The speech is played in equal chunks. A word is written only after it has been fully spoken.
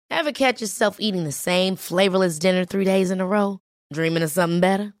Ever catch yourself eating the same flavorless dinner 3 days in a row? Dreaming of something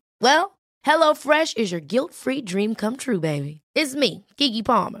better? Well, HelloFresh is your guilt-free dream come true, baby. It's me, Keke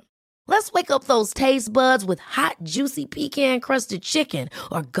Palmer. Let's wake up those taste buds with hot, juicy pecan-crusted chicken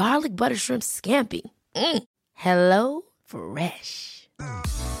or garlic butter shrimp scampi. Hello Fresh.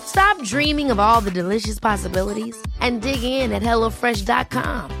 Stop dreaming of all the delicious possibilities and dig in at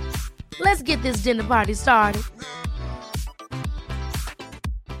HelloFresh.com. Let's get this dinner party started.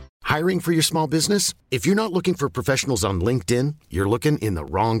 Hiring for your small business? If you're not looking for professionals on LinkedIn, you're looking in the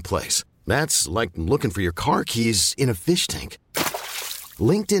wrong place. That's like looking for your car keys in a fish tank.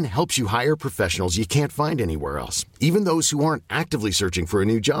 LinkedIn helps you hire professionals you can't find anywhere else, even those who aren't actively searching for a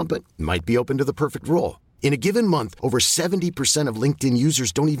new job but might be open to the perfect role. In a given month, over 70% of LinkedIn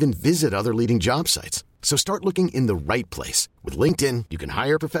users don't even visit other leading job sites. So start looking in the right place. With LinkedIn, you can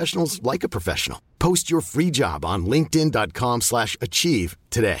hire professionals like a professional. Post your free job on linkedin.com/achieve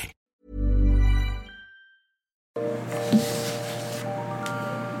today.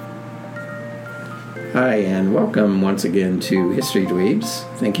 Hi, and welcome once again to History Dweebs.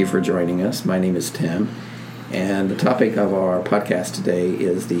 Thank you for joining us. My name is Tim, and the topic of our podcast today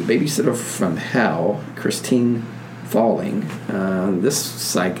is the babysitter from hell, Christine Falling. This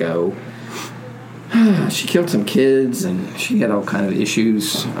psycho, she killed some kids, and she had all kind of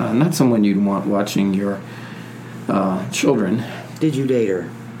issues. Not someone you'd want watching your children. Did you date her?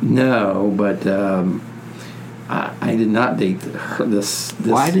 No, but I did not date her. This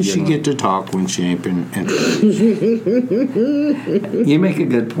Why does she get to talk when she ain't been introduced? You make a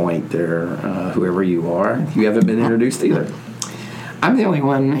good point there, whoever you are. You haven't been introduced either. I'm the only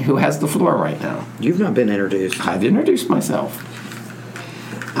one who has the floor right now. You've not been introduced. I've introduced myself.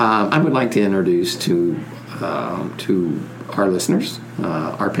 I would like to introduce to our listeners,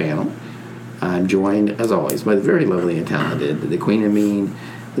 our panel. I'm joined, as always, by the very lovely and talented, the Queen of Mean,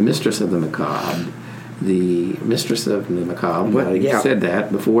 the Mistress of the Macabre, the Mistress of the Macabre. Well, you said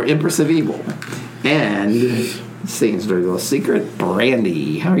that before. Empress of Evil. And Satan's dirty little secret,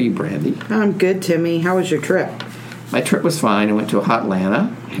 Brandy. How are you, Brandy? I'm good, Timmy. How was your trip? My trip was fine. I went to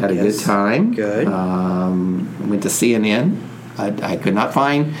Hotlanta. Had a good time. Good. Went to CNN. I could not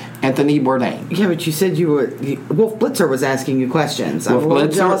find Anthony Bourdain. Yeah, but you said you were... Wolf Blitzer was asking you questions. I'm a little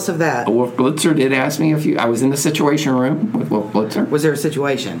jealous of that. Wolf Blitzer did ask me a few... I was in the Situation Room with Wolf Blitzer. Was there a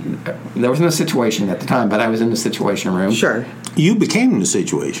situation? There was no situation at the time, but I was in the Situation Room. Sure. You became the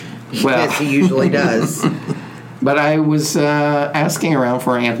situation. Well, yes, he usually does. But I was asking around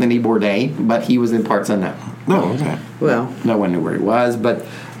for Anthony Bourdain, but he was in parts unknown. Oh, okay. Well, no one knew where he was, but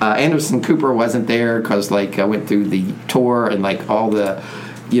Anderson Cooper wasn't there because, like, I went through the tour and, like, all the,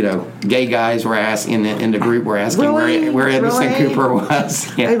 gay guys were asking in the group were asking where Anderson Cooper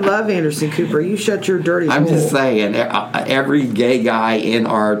was. Yeah. I love Anderson Cooper. You shut your dirty hole. I'm just saying, every gay guy in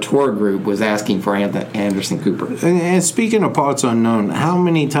our tour group was asking for Anderson Cooper. And speaking of parts unknown, how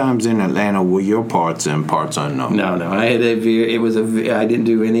many times in Atlanta were your parts in parts unknown? No, I had I didn't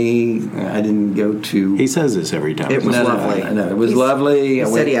do any. I didn't go to. He says this every time. It was lovely. No, it was lovely. He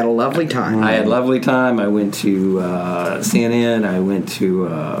said he had a lovely time. I had a lovely time. I went to CNN. I went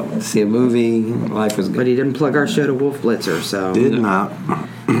to see a movie. Life was good. But he didn't plug our show to Wolf Blitzer, so... Did not.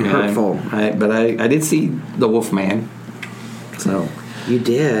 Hurtful. But I did see The Wolfman. So... You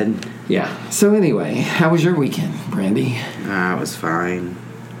did? Yeah. So anyway, how was your weekend, Brandy? It was fine.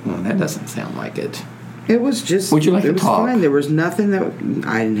 Well, that doesn't sound like it. It was just... Would you like to talk? It was fine. There was nothing that...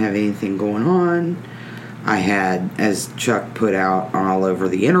 I didn't have anything going on. I had, as Chuck put out all over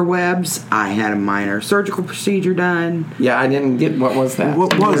the interwebs, I had a minor surgical procedure done. Yeah, I didn't get... What was that?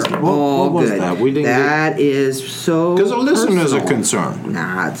 What was that? We didn't that is so because the listeners are personal. concerned.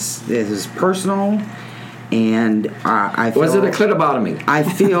 Nah, this is personal, and I feel... Was it a clitobotomy? I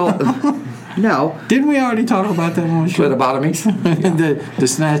feel... No. Didn't we already talk about that one? Clitobotomies? the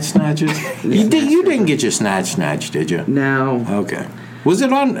snatches? You didn't get your snatch, did you? No. Okay. Was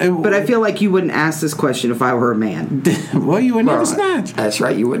it on... but I feel like you wouldn't ask this question if I were a man. Well, you wouldn't have a snatch. That's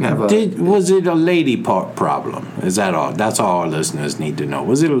right. You wouldn't have a... Was it a lady part problem? Is that all? That's all our listeners need to know.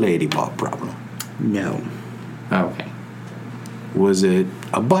 Was it a lady part problem? No. Okay. Was it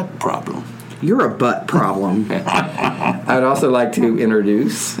a butt problem? You're a butt problem. I would also like to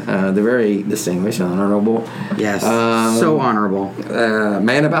introduce the very distinguished, honorable... Yes, so honorable.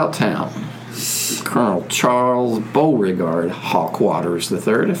 Man about town. Colonel Charles Beauregard Hawkwaters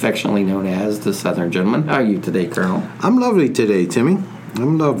III, affectionately known as the Southern Gentleman. How are you today, Colonel? I'm lovely today, Timmy.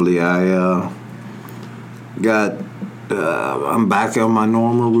 I'm lovely. I'm back on my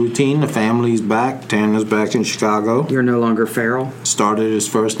normal routine. The family's back. Tanner's back in Chicago. You're no longer feral? Started his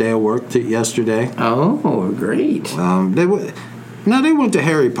first day of work yesterday. Oh, great. Now, they went to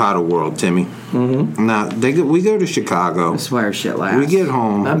Harry Potter World, Timmy. Mm-hmm. Now, we go to Chicago. That's where shit lasts. We get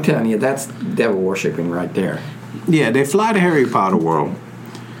home. I'm telling you, that's devil worshipping right there. Yeah, they fly to Harry Potter World.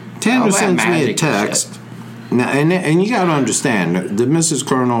 Tanner sends me a text. Now, and you got to understand, the Mrs.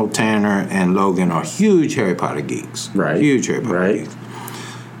 Colonel, Tanner, and Logan are huge Harry Potter geeks. Right. Huge Harry Potter geeks.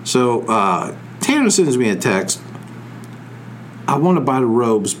 So, Tanner sends me a text. I want to buy the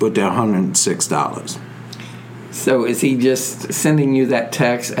robes, but they're $106. So is he just sending you that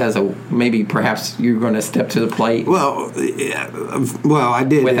text as a maybe perhaps you're going to step to the plate? Well, I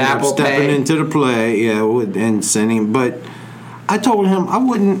did With end up Apple stepping Pay? into the play, and sending. But I told him I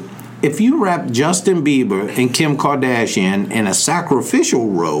wouldn't. If you wrap Justin Bieber and Kim Kardashian in a sacrificial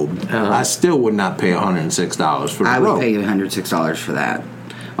robe, I still would not pay $106 for the robe. I would pay $106 for that.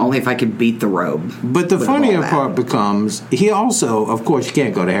 Only if I could beat the robe. But the funnier part becomes, he also, of course, you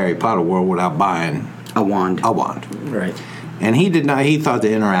can't go to Harry Potter World without buying a wand. Right. And he did not. He thought the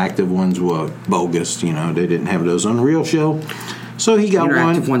interactive ones were bogus. You know, they didn't have those on the real show. So he got one.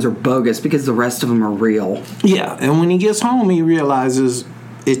 Interactive ones are bogus because the rest of them are real. Yeah, and when he gets home, he realizes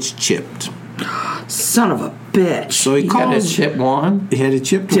it's chipped. Son of a bitch. So he got a calls. chip wand? He had a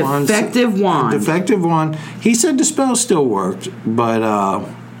chipped wand. Defective wand. Defective wand. He said the spell still worked, but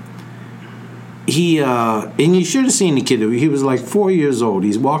and you should have seen the kid. He was like 4 years old.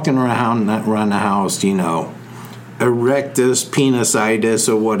 He's walking around the house, you know, erectus, penisitis,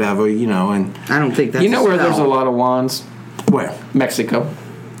 or whatever, you know. And I don't think that's You know a where spell. there's a lot of wands? where? Mexico.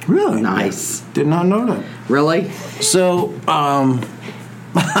 Really? Nice. Did not know that. Really? So,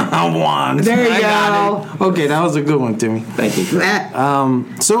 wands. There you I got go. it. Okay, that was a good one, Timmy. Thank you.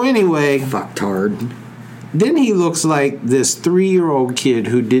 That So anyway, fucktard. then he looks like this 3-year-old kid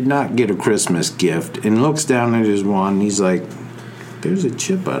who did not get a Christmas gift and looks down at his wand and he's like, there's a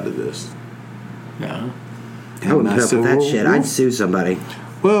chip out of this. Yeah. I wouldn't put up with that well, shit. I'd sue somebody.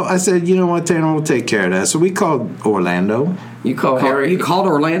 Well, I said, you know what, Tanner, we'll take care of that. So we called Orlando. You call Harry. You called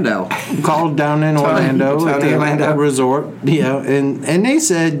Orlando. Called down in Orlando at Tony the Orlando. resort. Yeah, and they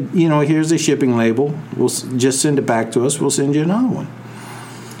said, you know, here's a shipping label. We'll just send it back to us. We'll send you another one.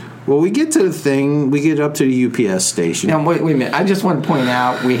 Well, we get to the thing. We get up to the UPS station. Now, wait a minute. I just want to point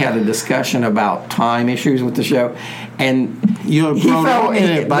out we had a discussion about time issues with the show, and You he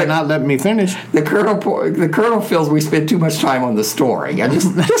felt- by not letting me finish. the colonel feels we spent too much time on the story. I just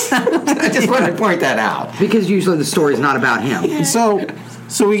want to point that out. Because usually the story's not about him. So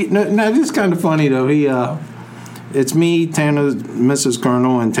we now this is kind of funny though. He it's me, Tanner, Mrs.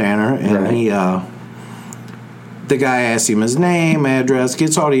 Colonel, and Tanner, and Right. he the guy asks him his name, address,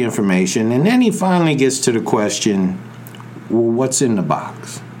 gets all the information, and then he finally gets to the question, well, what's in the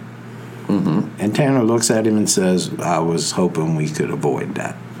box? Mm-hmm. And Tanner looks at him and says, I was hoping we could avoid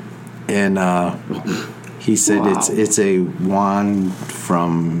that. And he said it's a wand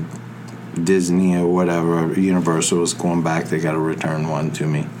from Disney or whatever, Universal is going back, they got to return one to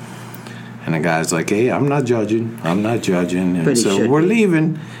me. And the guy's like, hey, I'm not judging. And But he so should we're be.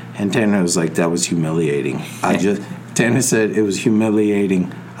 leaving. And Tanner was like, that was humiliating. Tanner said it was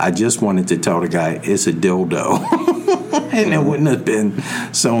humiliating. I just wanted to tell the guy it's a dildo. And it wouldn't have been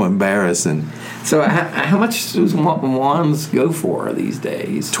so embarrassing. So, how much does wands go for these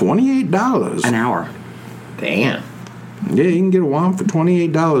days? $28. An hour. Damn. Yeah, you can get a wand for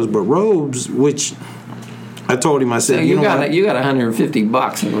 $28. But robes, which I told him, I said, So you know what? you got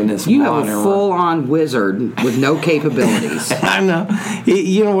 $150 in this You have wand. a full-on wizard with no capabilities. I know.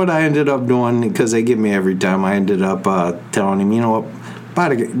 You know what I ended up doing, because they give me every time, I ended up telling him, you know what, buy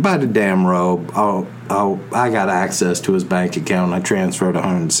the damn robe. I got access to his bank account. I transferred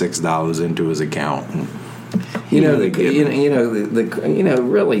 $106 into his account. And Really,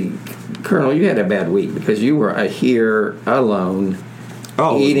 Colonel, you had a bad week because you were here alone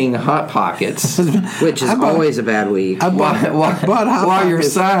eating Hot Pockets. Which is always a bad week. While your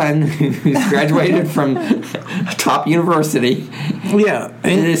son, who's graduated from a top university, yeah,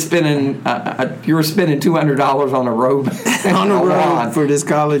 is spending, you were spending $200 on a robe. on the road for this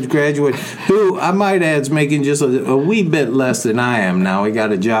college graduate, who I might add is making just a wee bit less than I am now. He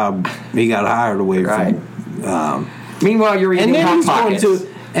got a job. He got hired away from. Meanwhile, you're eating And then Hot he's Pockets. going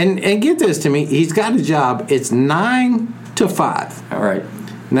to and get this to me. He's got a job. It's 9 to 5. All right.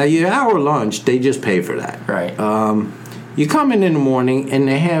 Now your hour lunch, they just pay for that. Right. You come in the morning and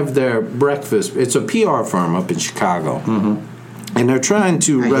they have their breakfast. It's a PR firm up in Chicago, and they're trying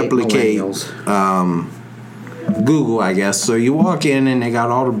to I hate replicate millennials. Google, I guess. So you walk in and they got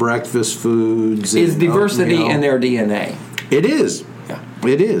all the breakfast foods. Is and, diversity you know, in their DNA? It is. Yeah.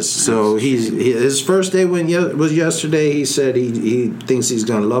 It is. So his first day was yesterday. He said he thinks he's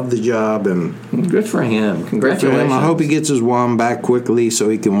going to love the job, and good for him. good Congratulations. for him. I hope he gets his wand back quickly so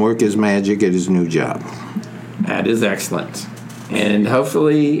he can work his magic at his new job. That is excellent. And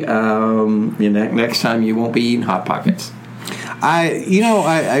hopefully, next time you won't be eating Hot Pockets.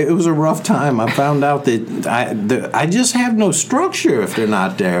 It was a rough time. I found out that I just have no structure if they're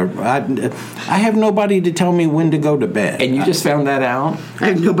not there. I have nobody to tell me when to go to bed. And you just found that out? I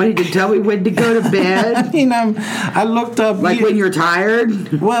have nobody to tell me when to go to bed. I looked up when you're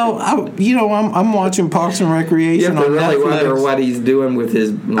tired. Well, I'm watching Parks and Recreation You have to on really Netflix. wonder what he's doing with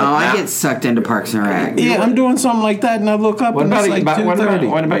his. I get sucked into Parks and Rec. Yeah, I'm doing something like that, and I look up, What and about, it's like 2:30.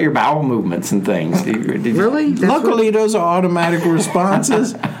 what about your bowel movements and things? Did you- Really? Luckily, those are automatic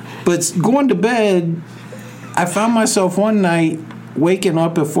responses. But going to bed, I found myself one night waking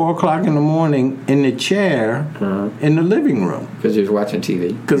up at 4 o'clock in the morning in the chair in the living room. Because you was watching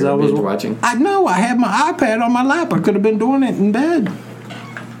TV. Because I was watching. I know. I had my iPad on my lap. I could have been doing it in bed.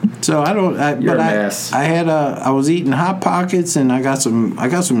 So I don't. You're a mess. I was eating Hot Pockets, and I got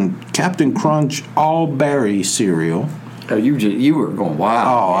some Captain Crunch all berry cereal. Oh, you were going wild.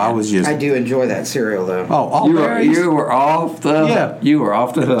 Oh, I was just. I do enjoy that cereal though. Oh, all berries. You were off the. Yeah. You were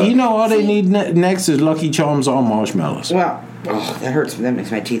off the hook. All they need next is Lucky Charms all marshmallows. Well, that hurts. That makes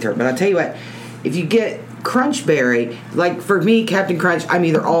my teeth hurt. But I'll tell you what, if you get Crunch Berry, like for me, Captain Crunch, I'm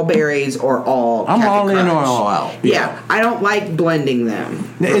either all berries or all I'm Captain all in Crunch. or all out. Yeah, I don't like blending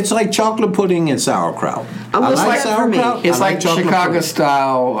them. It's like chocolate pudding and sauerkraut. I I will like say for me, sauerkraut. It's I like chocolate Chicago pudding.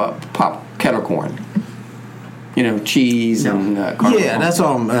 style pop kettle corn. Cheese and caramel. Yeah, that's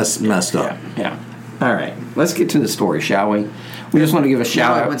all messed up. Yeah. All right. Let's get to the story, shall we? We just want to give a now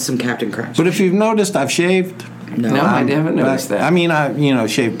shout I out. want some Captain Crunch. But if you've noticed, I've shaved. No, I haven't noticed that. I mean, I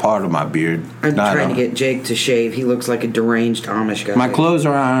shaved part of my beard. I'm Not trying to all. get Jake to shave. He looks like a deranged Amish guy. My clothes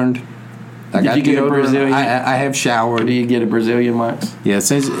are ironed. I got you get a deodorant. Brazilian? I have showered. Do you get a Brazilian wax? Yes,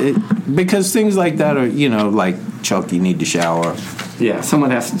 because things like that are, like Chuck, you need to shower. Yeah,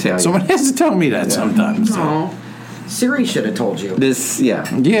 someone has to tell you. Someone has to tell me that sometimes. So. Aw. Siri should have told you.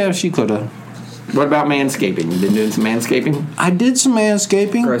 Yeah, she could have. What about manscaping? You been doing some manscaping? I did some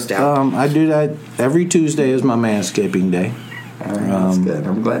manscaping. Grossed out. I do that every Tuesday is my manscaping day. All right, that's good.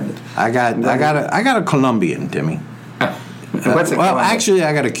 I'm glad. I got a Colombian, Timmy. What's it Well, called? actually,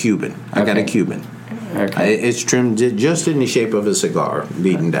 I got a Cuban. I got a Cuban. Okay. It's trimmed just in the shape of a cigar,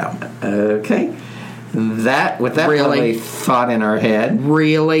 beaten down. Okay. With that Really? lovely thought in our head,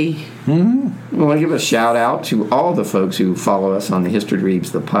 Really? we want to give a shout out to all the folks who follow us on the History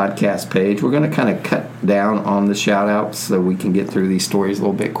Reads, the podcast page. We're going to kind of cut down on the shout outs so we can get through these stories a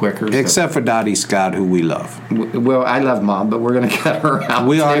little bit quicker. Except for Dottie Scott, who we love. Well, I love Mom, but we're going to cut her out.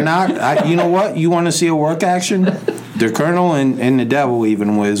 We are too. not. You know what? You want to see a work action? The Colonel and the Devil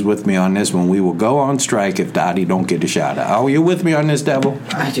even was with me on this one. We will go on strike if Dottie don't get a shout out. Oh, you with me on this, Devil?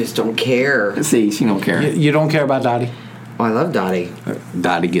 I just don't care. See, she don't care. You don't care about Dottie? Oh, I love Dottie.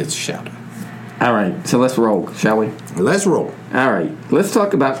 Dottie gets a shout out. All right, so let's roll, shall we? Let's roll. All right, let's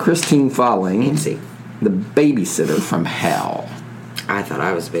talk about Christine Falling, Nancy. the babysitter from hell. I thought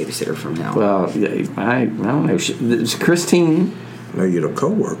I was a babysitter from hell. Well, yeah, I don't know. It's Christine, No, you're the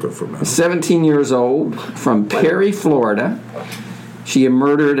co-worker for me. 17 years old, from Perry, Florida. She had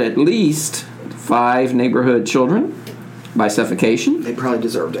murdered at least 5 neighborhood children by suffocation. They probably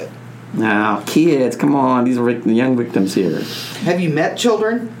deserved it. Now, kids, come on, these are the young victims here. Have you met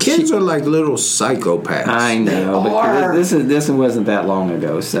children? Kids are like little psychopaths. I know, but are. this wasn't that long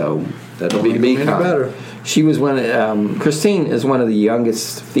ago, so That'll make them any better. She was Christine is one of the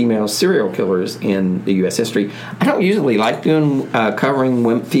youngest female serial killers in the U.S. history. I don't usually like doing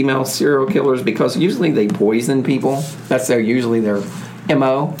covering female serial killers because usually they poison people. That's usually their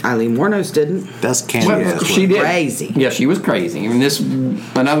M.O. Eileen Wuornos didn't. That's candy ass. She did. Crazy. Yeah, she was crazy. And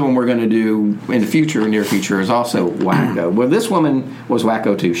another one we're going to do in the near future, is also wacko. Well, this woman was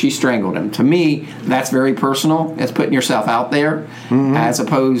wacko too. She strangled him. To me, that's very personal. It's putting yourself out there, as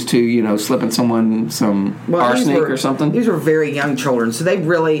opposed to slipping someone some arsenic or something. These were very young children, so it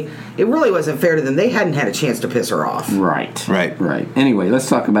really wasn't fair to them. They hadn't had a chance to piss her off. Right. Right. Anyway, let's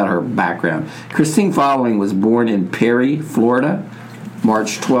talk about her background. Christine Falling was born in Perry, Florida,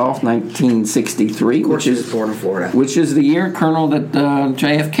 March 12, 1963. Of course, she was born in Florida. Which is the year, Colonel, that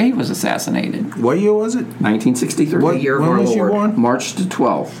JFK was assassinated. What year was it? 1963. What year of When our was you Lord? born? March the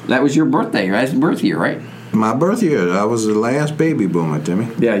 12th. That was your birthday, right? Birth year, right? My birth year. I was the last baby boomer, Timmy.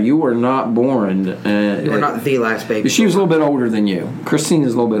 Yeah, you were not born. You were not the last baby. She was a little bit older than you. Christine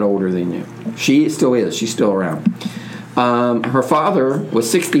is a little bit older than you. She still is. She's still around. Her father was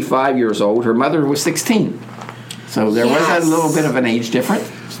 65 years old. Her mother was 16. So there was a little bit of an age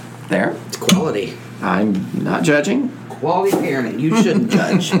difference there. It's quality. I'm not judging. Quality parenting. You shouldn't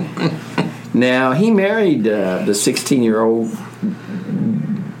judge. Now, he married the 16-year-old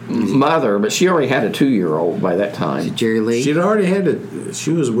mother, but she already had a 2-year-old by that time. Jerry Lee. She'd already had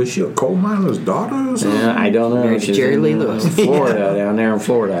was she a coal miner's daughter or something? Yeah, I don't know. Married to Jerry Lee Lewis. Florida, down there in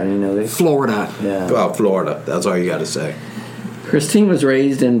Florida. I didn't know this. Florida. Yeah. Well, Florida. That's all you got to say. Christine was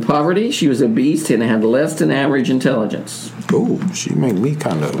raised in poverty. She was obese and had less than average intelligence. Ooh, she made me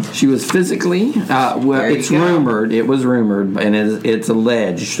kind of... She was physically, it's rumored, it was rumored, and it's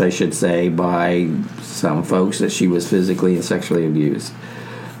alleged, I should say, by some folks that she was physically and sexually abused.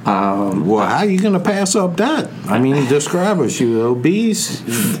 Well, how are you going to pass up that? I mean, describe her. She was obese.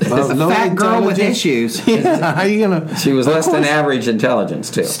 A fat girl with issues. Yeah, how you going to... She was less than average intelligence,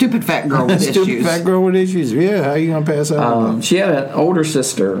 too. Stupid fat girl with issues. Stupid fat girl with issues. Yeah, how you going to pass that up? She had an older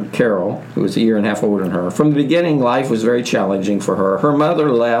sister, Carol, who was a year and a half older than her. From the beginning, life was very challenging for her. Her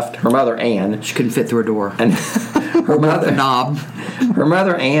mother left, her mother, Ann. She couldn't fit through a door. And her mother,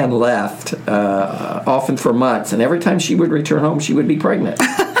 Ann, left often for months, and every time she would return home, she would be pregnant.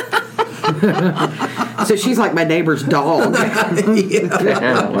 So she's like my neighbor's dog.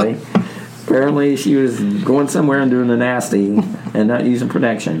 Apparently, she was going somewhere and doing the nasty and not using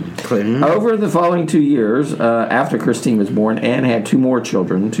protection. Mm-hmm. Over the following 2 years, after Christine was born, Anne had 2 more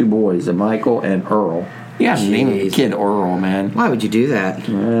children, 2 boys, Michael and Earl. Yeah, name the kid Earl, man. Why would you do that? I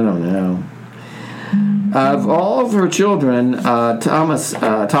don't know. Of all of her children, Thomas,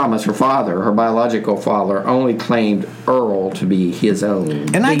 her father, her biological father, only claimed Earl to be his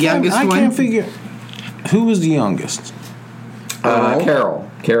own. And I can't figure who was the youngest.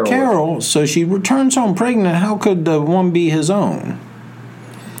 Carol. Carol. So she returns home pregnant. How could the one be his own?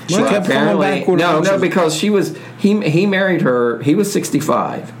 She kept coming back with no, because she was he married her. He was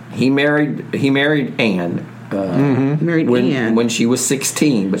 65. He married Anne. Married Anne when she was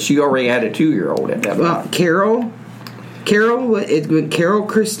 16, but she already had a 2-year-old at that point. Well, Carol,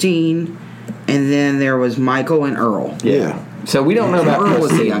 Christine, and then there was Michael and Earl. Yeah. So we don't know about Earl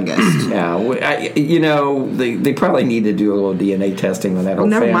was the Christine. youngest. Yeah, they probably need to do a little DNA testing on that whole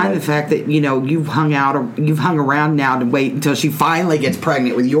Never family. mind the fact that you've hung around now to wait until she finally gets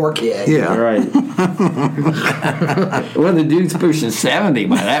pregnant with your kid. Yeah, right. Well, the dude's pushing 70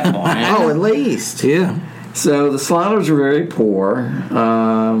 by that point. Oh, at least. Yeah. So the Sliders were very poor,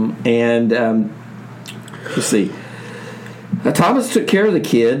 let's see. Thomas took care of the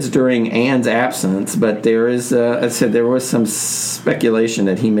kids during Anne's absence, but there is, I said, there was some speculation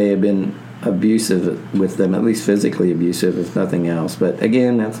that he may have been abusive with them, at least physically abusive, if nothing else. But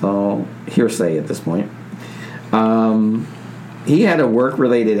again, that's all hearsay at this point. He had a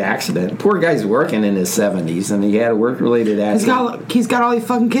work-related accident. Poor guy's working in his 70s, and he had a work-related accident. He's got all these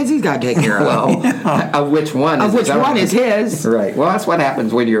fucking kids he's got to take care of. Well, of which one? Of which one is his? Right. Well, that's what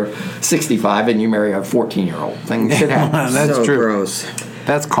happens when you're 65 and you marry a 14-year-old. Things should happen. That's so true. Gross.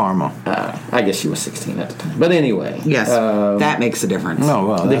 That's karma. I guess she was 16 at the time. But anyway. Yes, that makes a difference. No,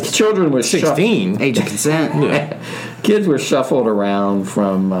 well, The children were 16. Age of consent. Kids were shuffled around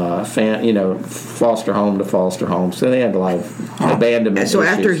from foster home to foster home, so they had a lot of abandonment. So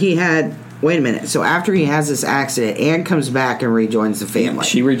issues. after he had, wait a minute. So after he has this accident, Anne comes back and rejoins the family.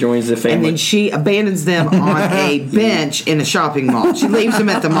 She rejoins the family, and then she abandons them on a bench in a shopping mall. She leaves them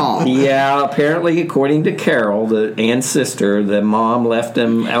at the mall. Yeah, apparently, according to Carol, Anne's sister, the mom left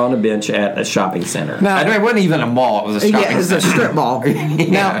him on a bench at a shopping center. Now, it wasn't even a mall; it was a shopping Yeah, it was center. a strip mall.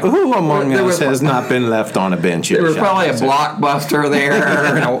 Now, who among us has not been left on a bench? There was probably a Blockbuster there,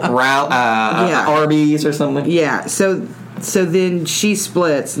 and Arby's or something. Yeah. So then she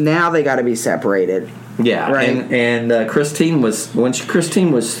splits. Now they got to be separated. Yeah, Right. And Christine was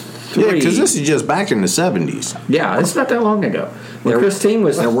Christine was 3. Yeah, because this is just back in the 70s. Yeah, it's not that long ago. When Christine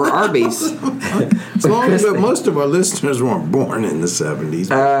was There were Arby's. As long as most of our listeners weren't born in the 70s.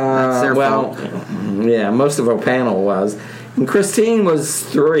 That's their fault. Yeah, most of our panel was. When Christine was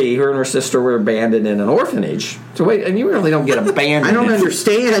 3, her and her sister were abandoned in an orphanage. So wait, and you really don't get abandoned. I don't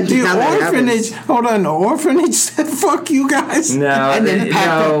understand. The how that orphanage, happens. hold on, the orphanage said, fuck you guys. No, And then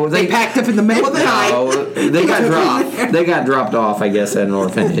they packed up in the middle of the night. No, they got dropped. They got dropped off, I guess, at an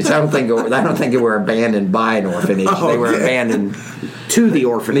orphanage. I don't think they were abandoned by an orphanage. They were abandoned To the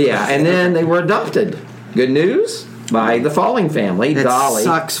orphanage. Yeah, and then they were adopted. Good news by the Falling family, That Dolly.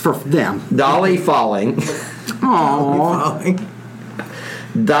 sucks for them. Dolly Falling. Aww.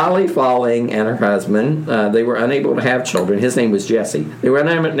 Dolly Falling and her husband, they were unable to have children. His name was Jesse. They were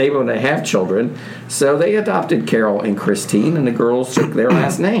unable to have children, so they adopted Carol and Christine, and the girls took their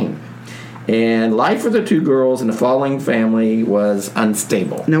last name. And life for the two girls in the Falling family was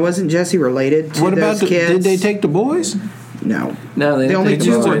unstable. Now, wasn't Jesse related to What about those kids? did they take the boys? No. No, they The only didn't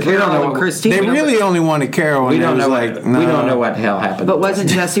two take were them. We don't Carol know. and Christine. They really only wanted Carol. We And don't it was know. like, We don't know what the hell happened. But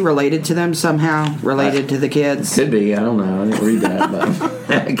wasn't Jesse related to them somehow? Related to the kids? Could be. I don't know. I didn't read that,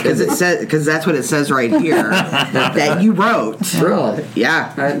 but Because that's what it says right here that you wrote. really,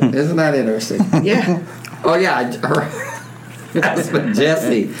 Yeah. isn't that interesting? Yeah. Oh yeah, her husband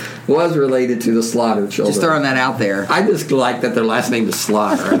Jesse was related to the Slaughter children. Just throwing that out there. I just like that their last name is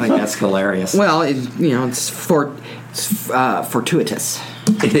Slaughter. I think that's hilarious. Well, it's fortuitous.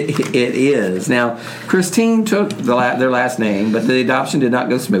 It is. Now, Christine took their last name, but the adoption did not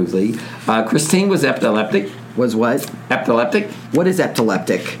go smoothly. Christine was epileptic. Was what? Epileptic? What is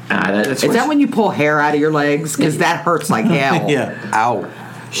epileptic? That's Is what that when you pull hair out of your legs? Because that hurts like hell. Yeah. Ow.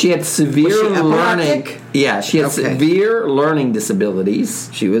 she had severe Was she learning. epileptic? Yeah, she had Okay. severe learning disabilities.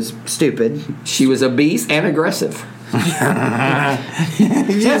 She was stupid. She was obese and aggressive.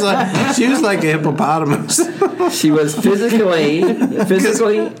 She was like a hippopotamus. She was physically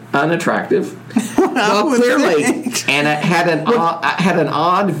unattractive, Well, clearly. and it had an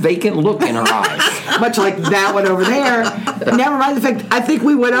odd vacant look in her eyes. Much like that one over there. Never mind the fact, I think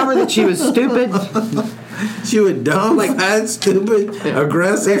we went over that she was stupid. She was dumb, fat, stupid,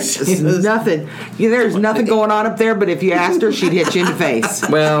 aggressive. She It's was, nothing. There's nothing going on up there, but if you asked her, she'd hit you in the face.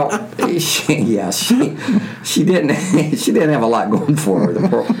 Well, she didn't have a lot going for her. The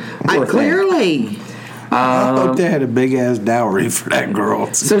poor thing. Clearly. I hope they had a big ass dowry for that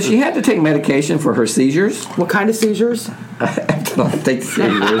girl. So she had to take medication for her seizures. What kind of seizures? Take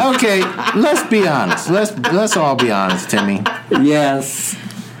seizures. Okay, let's be honest. Let's all be honest, Timmy. Yes.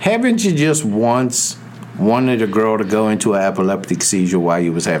 Haven't you just once wanted a girl to go into an epileptic seizure while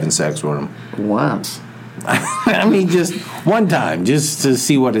you was having sex with him? Once. I mean, just one time, just to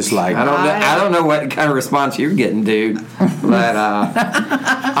see what it's like. I don't know what kind of response you're getting, dude. But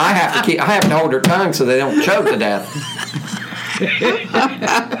I have to hold her tongue so they don't choke to death.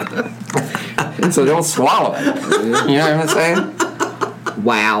 So they don't swallow it. You know what I'm saying?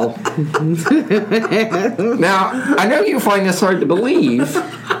 Wow. Now, I know you find this hard to believe,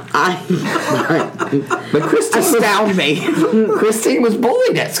 but Christine was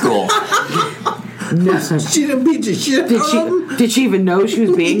bullied at school. She done beat the shit Did she even know she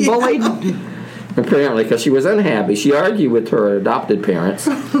was being bullied? Apparently, because she was unhappy. She argued with her adopted parents.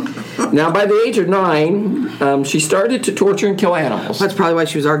 Now, by the age of 9, she started to torture and kill animals. That's probably why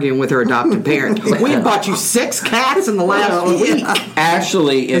she was arguing with her adopted parent. We bought you 6 cats in the last week.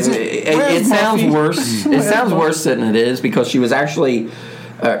 Actually, it sounds worse. It sounds worse than it is because she was actually.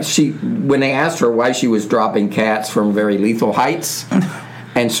 When they asked her why she was dropping cats from very lethal heights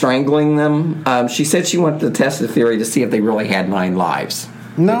and strangling them, she said she wanted to test the theory to see if they really had 9 lives.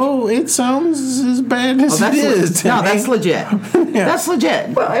 No, it sounds as bad as it is. No, that's legit. That's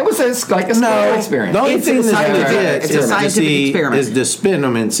legit. Well, it was like a scary experience. The only It's thing a that's scientific- legit it's a is scientific experiment. is to spin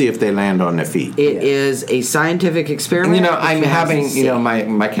them and see if they land on their feet. It is a scientific experiment. You know, I'm It has having, to see.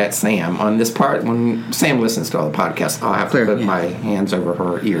 my cat Sam on this part. When Sam listens to all the podcasts, I'll have to put my hands over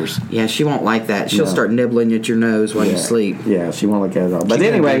her ears. Yeah, she won't like that. She'll start nibbling at your nose while you sleep. Yeah, she won't look at it all. But She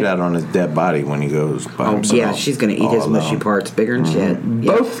can't anyway, do that on his dead body when he goes by himself. Yeah, she's going to eat all his mushy alone. parts bigger than shit.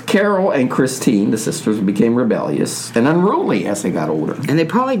 Yeah. both Carol and Christine, the sisters, became rebellious and unruly as they got older. And they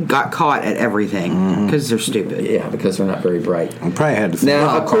probably got caught at everything because they're stupid. Yeah, because they're not very bright. He probably had to. Now,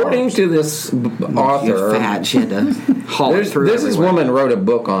 Well, according to this You're author, fat. She had to haul it through this everywhere. woman wrote a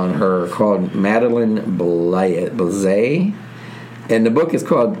book on her called Madeline Blazé, and the book is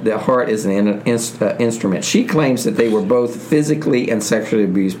called "The Heart is an Instrument." She claims that they were both physically and sexually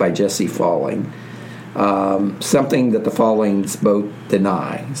abused by Jesse Falling, something that the Fallings both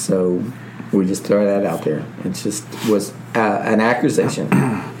deny. So we just throw that out there. It just was an accusation.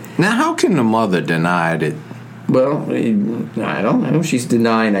 now, how can the mother deny it? Well, I don't know. She's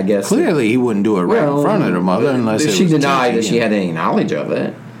denying, I guess. Clearly, he wouldn't do it right in front of the mother unless it she was denied that touchy. she had any knowledge of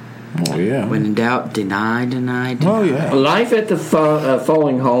it. Oh yeah. When in doubt, deny. Oh yeah. Life at the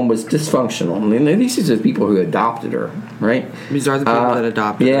Falling home was dysfunctional. I mean, these are the people who adopted her, right? These are the people that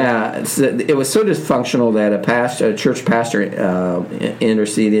adopted her. Yeah, it was so dysfunctional that a church pastor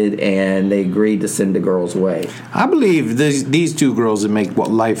interceded, and they agreed to send the girls away. I believe these two girls that make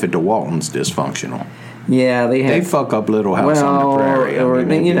life at the Waltons dysfunctional. Yeah, They fuck up Little House on the Prairie.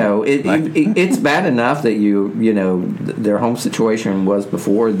 It's bad enough that their home situation was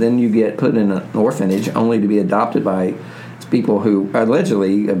before. Then you get put in an orphanage only to be adopted by people who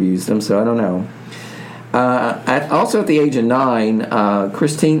allegedly abused them. So I don't know. Also at the age of 9,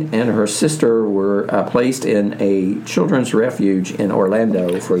 Christine and her sister were placed in a children's refuge in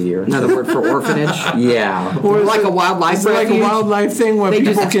Orlando for a year. Another word for orphanage. Yeah. Or like a wildlife It's like a refuge? wildlife thing where They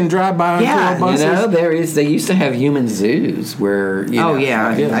people just- can drive by on Yeah, tour buses. They used to have human zoos where, Oh yeah,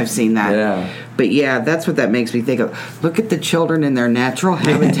 I've seen that. Yeah. But yeah, that's what that makes me think of. Look at the children in their natural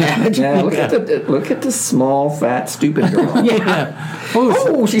habitat. Yeah, look at the small, fat, stupid girl. Yeah.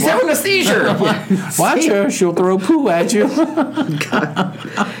 Oh, she's having a seizure. Watch her, she'll throw poo at you.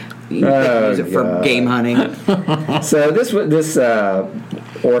 You can use it for game hunting. So this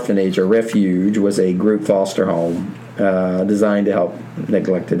orphanage or refuge was a group foster home designed to help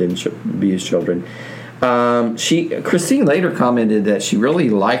neglected and abused children. Christine later commented that she really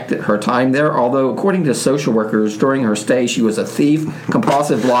liked her time there, although according to social workers, during her stay she was a thief,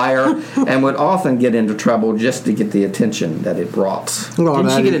 compulsive liar, and would often get into trouble just to get the attention that it brought. Didn't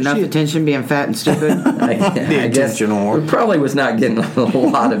she get enough attention being fat and stupid? I guess attention whore. probably was not getting a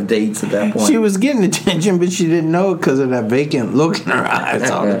lot of dates at that point. She was getting attention, but she didn't know it because of that vacant look in her eyes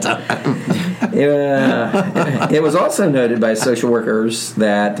all the time. It was also noted by social workers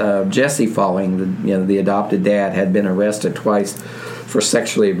that Jesse, following the adopted dad, had been arrested twice for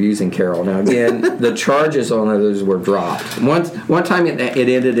sexually abusing Carol. Now again, the charges on those were dropped. One time it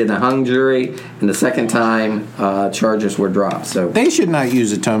ended in a hung jury, and the second time charges were dropped. So They should not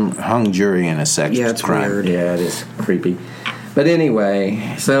use the term hung jury in a sex Yeah, it's crime. weird. yeah, it is creepy. But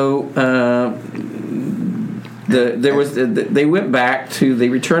anyway, so they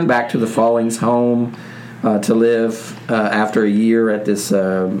returned back to the Fallings home to live after a year at this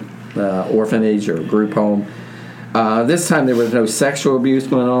orphanage or group home. This time there was no sexual abuse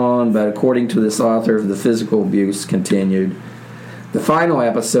going on, but according to this author, the physical abuse continued. The final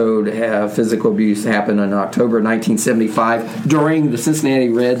episode of physical abuse happened in October 1975 during the Cincinnati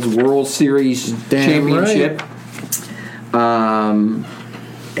Reds World Series championship. And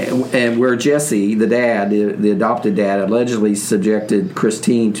where Jesse, the dad, the adopted dad, allegedly subjected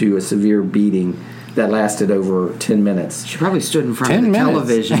Christine to a severe beating that lasted over 10 minutes. She probably stood in front of 10 the minutes.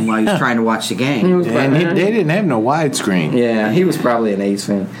 television while he was trying to watch the game. And they didn't have no widescreen. Yeah, he was probably an A's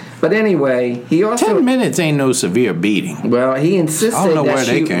fan. But anyway, he also 10 minutes ain't no severe beating. Well, he insisted I don't know that where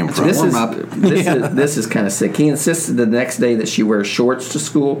they came from. This is kind of sick. He insisted the next day that she wear shorts to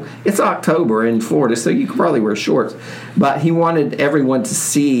school. It's October in Florida, so you could probably wear shorts. But he wanted everyone to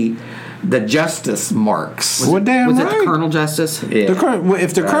see the justice marks. Well, damn Was it right. the Colonel Justice? Yeah.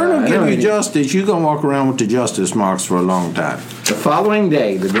 If the colonel I give know you he- justice, you're going to walk around with the justice marks for a long time. The following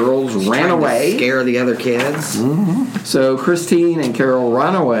day, the girls ran Trying to away. scare the other kids. So Christine and Carol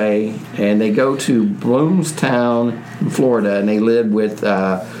run away, and they go to Bloomstown, Florida, and they live with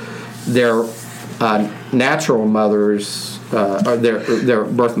their natural mothers, or their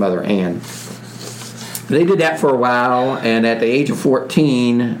birth mother, Anne. They did that for a while, and at the age of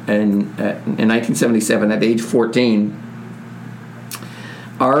 14, in 1977, at the age of 14,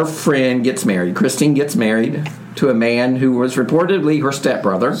 our friend gets married. Christine gets married to a man who was reportedly her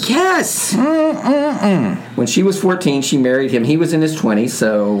stepbrother. Yes. When she was 14, she married him. He was in his 20s,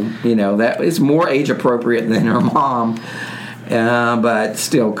 so, that is more age appropriate than her mom, but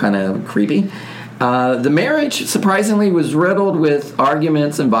still kind of creepy. The marriage, surprisingly, was riddled with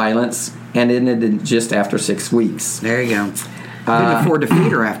arguments and violence, and ended just after 6 weeks. There you go. Couldn't afford to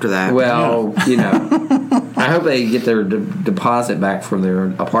feed her after that. Well, I hope they get their deposit back from their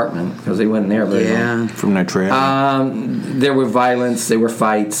apartment, because they wasn't there very long. yeah. From their trailer. There were violence. There were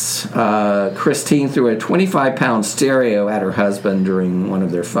fights. Christine threw a 25-pound stereo at her husband during one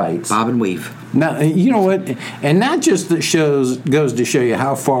of their fights. Bob and weave. Now, you know what? And that just goes to show you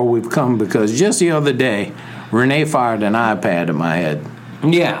how far we've come, because just the other day, Renee fired an iPad at my head.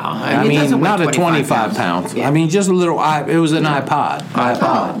 Yeah, I It mean, doesn't weigh not a 25 25 pounds. Yeah. I mean, just a little. It was an iPod.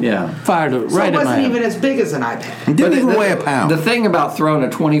 iPod. Yeah. Fired it right at my head. as big as an iPad. It didn't even the- weigh a pound. The thing about throwing a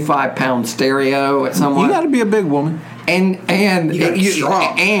 25-pound stereo at someone, You got to be a big woman. and You gotta be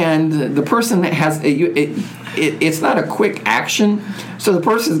strong. and the person that has it's not a quick action, so the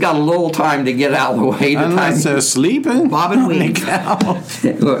person's got a little time to get out of the way. Unless they're sleeping. Bob and on the weave. couch.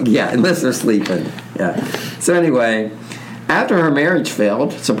 Look, yeah, unless they're sleeping. Yeah. So anyway, after her marriage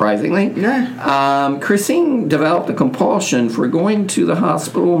failed, surprisingly, Christine developed a compulsion for going to the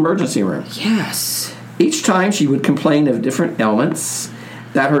hospital emergency room. Yes. Each time she would complain of different ailments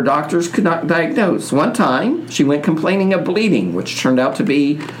that her doctors could not diagnose. One time, she went complaining of bleeding, which turned out to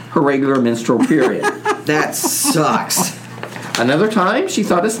be her regular menstrual period. That sucks. Another time, she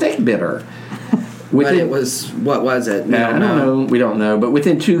thought a snake bit her. But it was, what was it? We I don't know. We don't know. But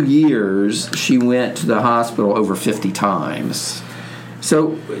within 2 years, she went to the hospital over 50 times.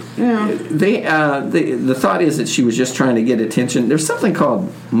 So the thought is that she was just trying to get attention. There's something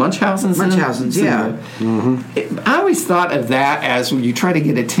called Munchausen syndrome. Munchausen's, yeah. I always thought of that as when you try to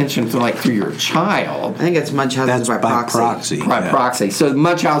get attention through your child. I think it's Munchausen's by proxy. By proxy. So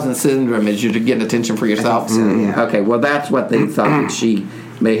Munchausen syndrome is you're getting attention for yourself. So, yeah. Okay, well that's what they thought that she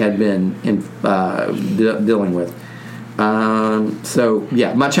may have been dealing with.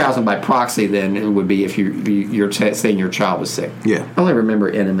 Munchausen by proxy then it would be if you're saying your child was sick. Yeah. I only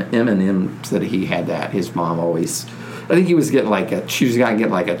remember Eminem said he had that. His mom always, I think he was getting she was going to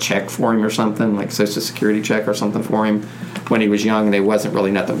get like a check for him or something, like Social Security check or something for him when he was young, and there wasn't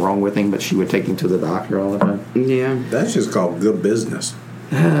really nothing wrong with him, but she would take him to the doctor all the time. Yeah. That's just called good business.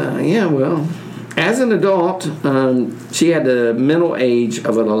 Well, as an adult, she had the mental age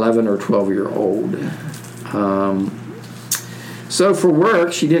of an 11 or 12-year-old. So for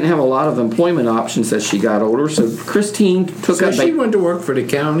work, she didn't have a lot of employment options as she got older. So Christine took up. She went to work for the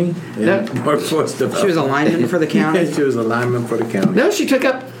county. Workforce Development. She was a lineman for the county. She was a lineman for the county. No, she took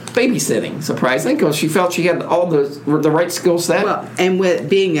up babysitting. Surprisingly, because she felt she had all the right skill set. Well, and with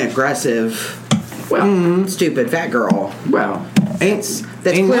being aggressive, stupid fat girl. Well, That's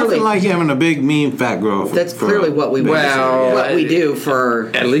Ain't clearly nothing like having a big, mean, fat girl. That's clearly what we do for.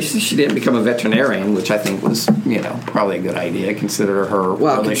 At least she didn't become a veterinarian, which I think was probably a good idea. Consider her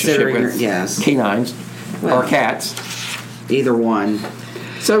relationship with canines or cats. Either one.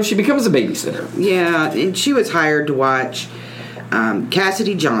 So she becomes a babysitter. Yeah, and she was hired to watch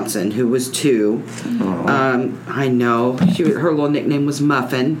Cassidy Johnson, who was 2. I know her little nickname was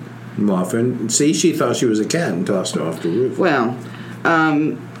Muffin. Muffin. See, she thought she was a cat and tossed her off the roof. Well,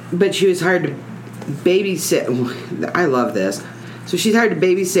 but she was hired to babysit. I love this. So she's hired to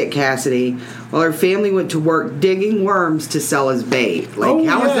babysit Cassidy while her family went to work digging worms to sell as bait. How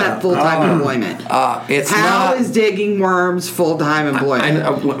is that full-time employment? How is digging worms full-time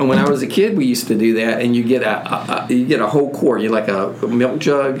employment? When I was a kid, we used to do that, and you get a whole quart. You like a milk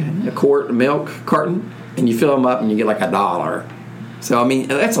jug, a quart of milk carton, and you fill them up, and you get like $1. So I mean,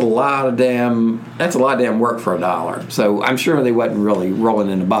 that's a lot of damn work for $1. So I'm sure they wasn't really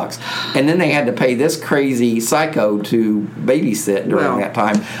rolling in the bucks. And then they had to pay this crazy psycho to babysit during that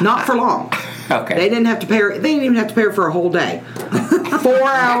time. Not for long. Okay. They didn't have to pay her. They didn't even have to pay her for a whole day. 4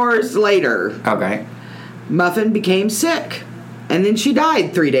 hours later. Okay. Muffin became sick, and then she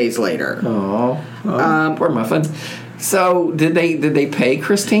died 3 days later. Oh, poor Muffin. So did they pay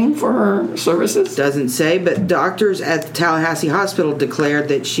Christine for her services? Doesn't say, but doctors at the Tallahassee Hospital declared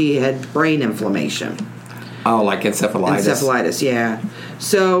that she had brain inflammation. Oh, like encephalitis. Encephalitis, yeah.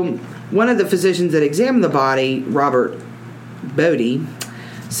 So one of the physicians that examined the body, Robert Bodie,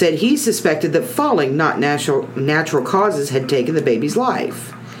 said he suspected that falling, not natural causes, had taken the baby's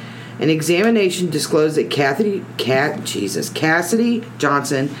life. An examination disclosed that Cassidy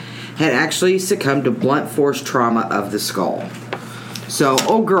Johnson had actually succumbed to blunt force trauma of the skull. So,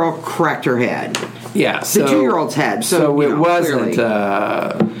 old girl cracked her head. Yeah, the 2-year-old's head. So it wasn't.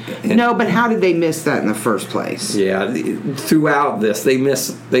 No, but how did they miss that in the first place? Yeah, throughout this,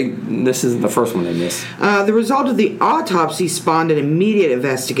 this isn't the first one they missed. The result of the autopsy spawned an immediate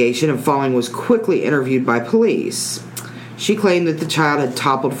investigation, and Falling was quickly interviewed by police. She claimed that the child had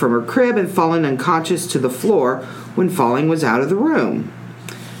toppled from her crib and fallen unconscious to the floor when Falling was out of the room.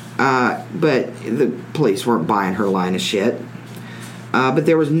 But the police weren't buying her line of shit. But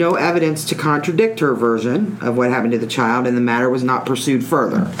there was no evidence to contradict her version of what happened to the child, and the matter was not pursued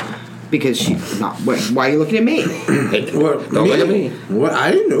further. Because she... why are you looking at me? Don't look at me. What? I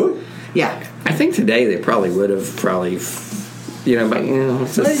didn't know it. Yeah. I think today they probably would have it's you got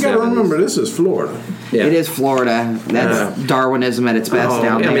to remember, this is Florida. Yeah. It is Florida. That's Darwinism at its best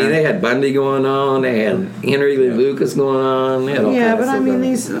down there. I mean, they had Bundy going on. They had Henry Lee Lucas going on. They had all but I mean,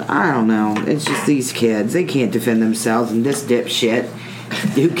 I don't know. It's just these kids. They can't defend themselves, and this dipshit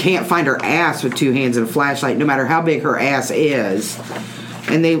who can't find her ass with 2 hands and a flashlight, no matter how big her ass is.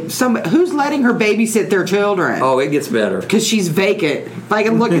 And who's letting her babysit their children? Oh, it gets better. Because she's vacant. If I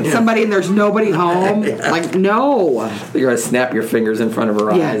can look at somebody and there's nobody home, no. You're going to snap your fingers in front of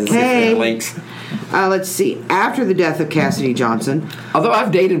her eyes. Okay. Blinks. Let's see. After the death of Cassidy Johnson... Although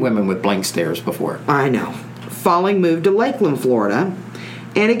I've dated women with blank stares before. I know. Falling moved to Lakeland, Florida,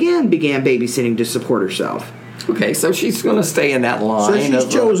 and again began babysitting to support herself. Okay, so she's going to stay in that line. So she's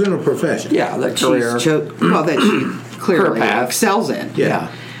chosen a profession. Yeah, that career. That she clearly excels in.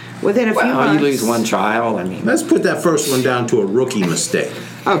 Yeah. Within a few months. You lose one child. I mean, let's put that first one down to a rookie mistake.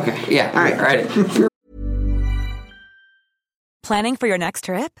 Okay. Yeah. All right. Planning for your next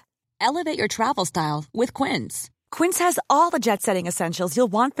trip? Elevate your travel style with Quince. Quince has all the jet-setting essentials you'll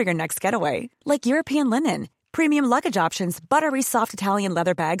want for your next getaway, like European linen, premium luggage options, buttery soft Italian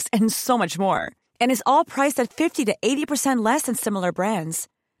leather bags, and so much more. And is all priced at 50 to 80% less than similar brands.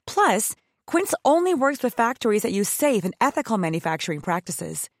 Plus, Quince only works with factories that use safe and ethical manufacturing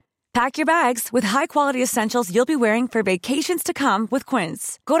practices. Pack your bags with high-quality essentials you'll be wearing for vacations to come with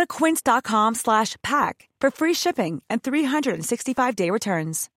Quince. Go to quince.com/pack for free shipping and 365-day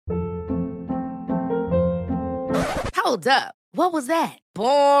returns. Hold up. What was that?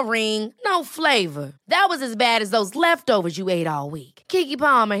 Boring. No flavor. That was as bad as those leftovers you ate all week. Keke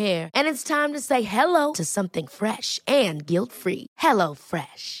Palmer here, and it's time to say hello to something fresh and guilt-free. Hello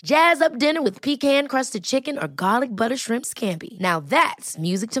Fresh. Jazz up dinner with pecan-crusted chicken or garlic butter shrimp scampi. Now that's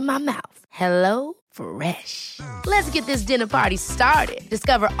music to my mouth. Hello Fresh. Let's get this dinner party started.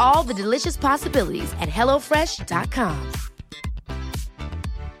 Discover all the delicious possibilities at hellofresh.com.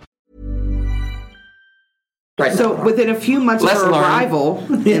 Right. So, within a few months of her arrival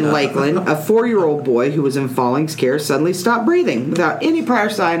in Lakeland, a 4-year-old boy who was in falling scare suddenly stopped breathing without any prior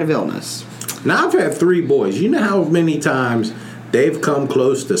sign of illness. Now, I've had 3 boys. You know how many times they've come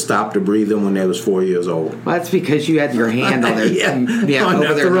close to stop the breathing when they was 4 years old? Well, that's because you had your hand on their, on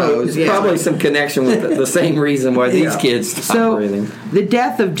over their nose. Yeah. Probably some connection with the same reason why these kids stop breathing. The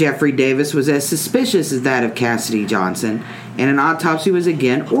death of Jeffrey Davis was as suspicious as that of Cassidy Johnson, and an autopsy was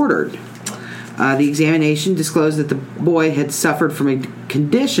again ordered. The examination disclosed that the boy had suffered from a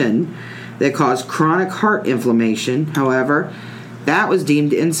condition that caused chronic heart inflammation. However, that was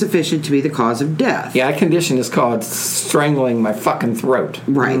deemed insufficient to be the cause of death. Yeah, that condition is called strangling my fucking throat.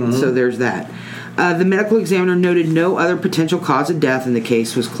 Right, so there's that. The medical examiner noted no other potential cause of death, and the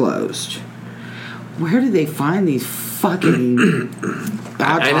case was closed. Where did they find these fucking...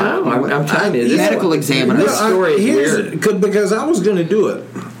 I know, I'm telling you. Medical examiner. This story is weird. Because I was going to do it.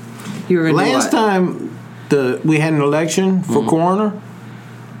 Last time we had an election for coroner,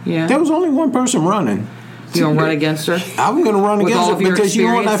 there was only one person running. You going to run against her? I'm going to run against her because you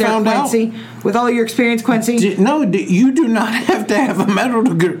know what I found out? With all your experience, Quincy? No, you do not have to have a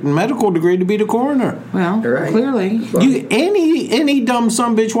medical degree to be the coroner. Well, clearly. Any dumb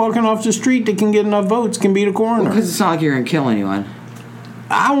sumbitch walking off the street that can get enough votes can be the coroner. Because it's not like you're going to kill anyone.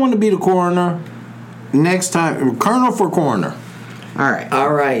 I want to be the coroner next time. Colonel for coroner. All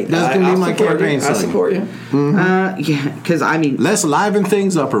right. That's going to be my campaign I support you. Yeah, because I mean, let's liven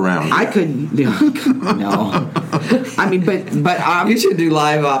things up around. I could no. I mean, but you should do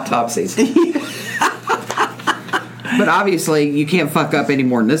live autopsies. But obviously, you can't fuck up any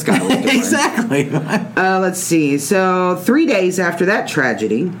more than this guy was doing. Exactly. Let's see. So 3 days after that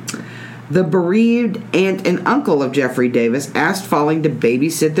tragedy, the bereaved aunt and uncle of Jeffrey Davis asked Falling to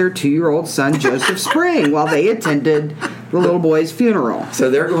babysit their 2-year-old son, Joseph Spring, while they attended the little boy's funeral. So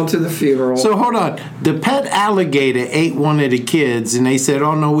they're going to the funeral. So hold on. The pet alligator ate one of the kids, and they said,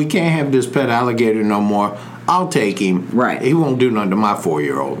 oh, no, we can't have this pet alligator no more. I'll take him. Right. He won't do nothing to my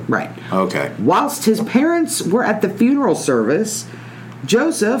 4-year-old. Right. Okay. Whilst his parents were at the funeral service,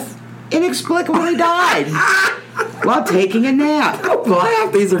 Joseph inexplicably died while taking a nap. Don't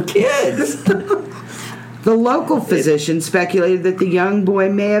laugh. These are kids. The local physician speculated that the young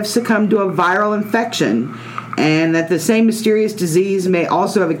boy may have succumbed to a viral infection and that the same mysterious disease may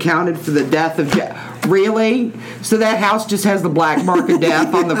also have accounted for the death of Really? So that house just has the black mark of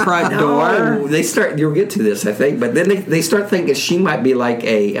death on the front door? They start, you'll get to this, I think, but then they start thinking she might be like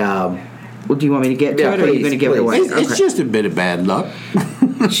a... well, do you want me to get to it, or are you going to give it away? It's just a bit of bad luck.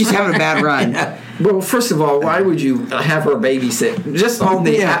 She's having a bad run. Well, first of all, why would you have her babysit? Just on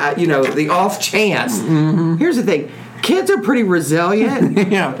the, the off chance. Mm-hmm. Here's the thing. Kids are pretty resilient.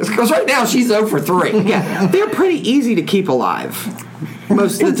 Because right now she's 0 for 3. Yeah. They're pretty easy to keep alive.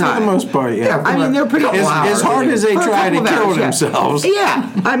 Most of the time. For the most part, yeah. I mean, they're pretty... As hard as they try to kill themselves.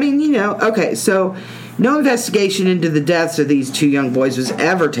 Yeah. I mean, okay, so... No investigation into the deaths of these 2 young boys was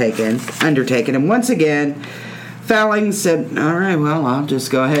ever undertaken. And once again, Falling said, all right, well, I'll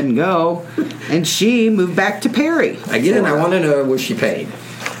just go ahead and go. And she moved back to Perry. Again, I want to know, was she paid?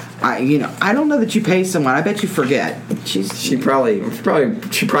 I don't know that you pay someone. I bet you forget. She probably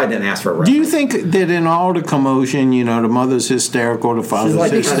didn't ask for a reference. Do you think that in all the commotion, the mother's hysterical, the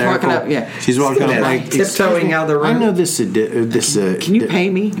father's hysterical? She's walking up like tiptoeing out of the room. I know this. Can you pay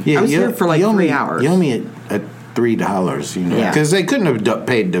me? Yeah, I was here for like 3 hours. You owe me at $3, because they couldn't have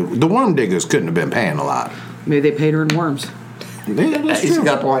paid the worm diggers couldn't have been paying a lot. Maybe they paid her in worms. Yeah, he's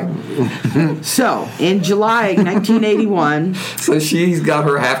got point. So, in July 1981... So she's got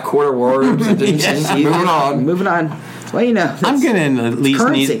her half-quarter worms. Moving on. Well, I'm going to at least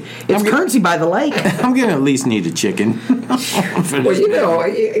currency. need... It's currency by the lake. I'm going to at least need a chicken. Well,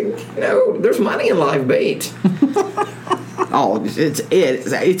 there's money in live bait. Oh, it's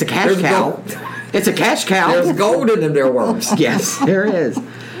a cash cow. It's a cash cow. There's gold in their worms. Yes, there is.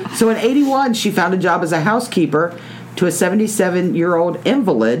 So in 1981, she found a job as a housekeeper to a 77-year-old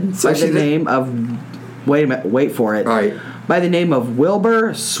invalid by the name of, wait a minute, wait for it. Right. By the name of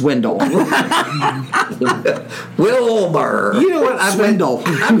Wilbur Swindle. Wilbur. You know what? Swindle.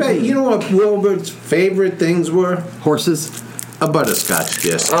 I bet you know what Wilbur's favorite things were? Horses. A butterscotch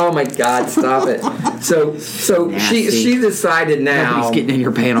disc. Oh my God! Stop it. So she decided now. Nobody's getting in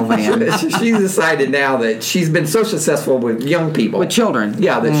your panel van. She's decided now that she's been so successful with young people, With children.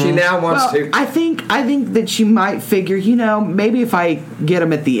 Yeah, that she now wants to. I think that she might figure, maybe if I get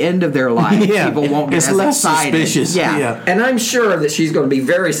them at the end of their life, people won't get it's as less excited. suspicious. Yeah. And I'm sure that she's going to be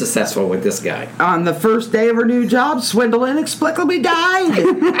very successful with this guy. On the first day of her new job, Swindle inexplicably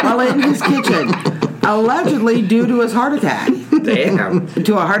died while in his kitchen, allegedly due to his heart attack. Damn.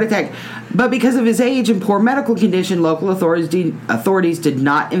 To a heart attack. But because of his age and poor medical condition, local authorities did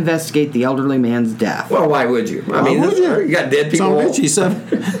not investigate the elderly man's death. Well, why would you? I mean, you got dead people. So Richie said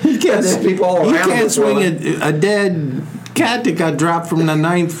he can't, Dead people all he around can't this swing woman. a dead cat that got dropped from the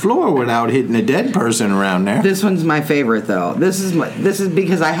 9th floor without hitting a dead person around there. This one's my favorite, though. This is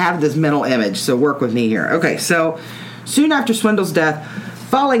because I have this mental image, so work with me here. Okay, so soon after Swindle's death,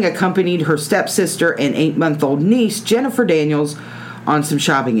 Falling accompanied her stepsister and 8-month-old niece, Jennifer Daniels, on some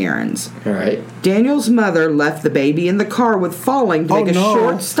shopping errands. All right. Daniel's mother left the baby in the car with Falling to make a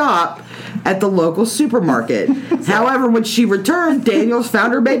short stop at the local supermarket. Her when she returned, Daniels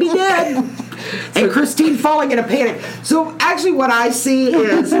found her baby dead. And Christine Falling in a panic. So actually what I see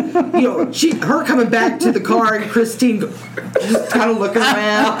is, her coming back to the car and Christine just kind of looking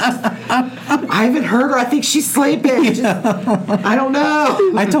around. I haven't heard her. I think she's sleeping. I don't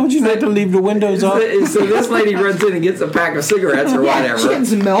know. I told you not to leave the windows up. So this lady runs in and gets a pack of cigarettes or whatever. She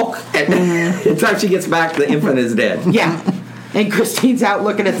gets some milk. And by the time she gets back, the infant is dead. Yeah. And Christine's out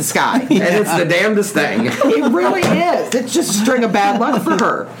looking at the sky. And it's the damnedest thing. It really is. It's just a string of bad luck for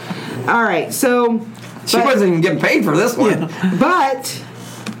her. All right, so... She wasn't even getting paid for this one. Yeah. But,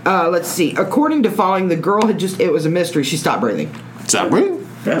 let's see. According to Falling, the girl it was a mystery. She stopped breathing. Stop breathing?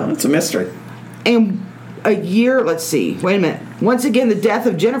 Yeah, it's a mystery. And a year, let's see. Wait a minute. Once again, the death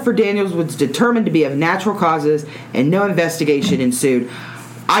of Jennifer Daniels was determined to be of natural causes and no investigation ensued.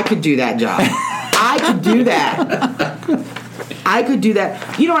 I could do that job. I could do that. I could do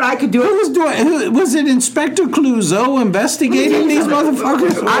that. You know what I could do? Was it Inspector Clouseau investigating these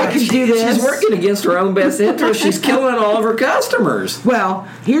motherfuckers? I could do this. She's working against her own best interest. She's killing all of her customers. Well,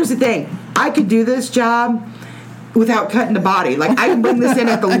 here's the thing. I could do this job without cutting the body. Like, I can bring this in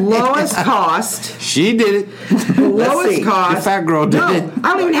at the lowest cost. She did it. The lowest cost. The fat girl did it.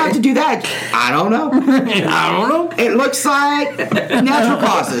 I don't even have to do that. I don't know. I don't know. It looks like natural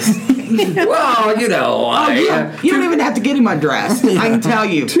causes. Well, you don't even have to get him undressed. I can tell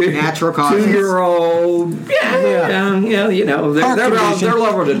you, natural causes. 2-year-old. They're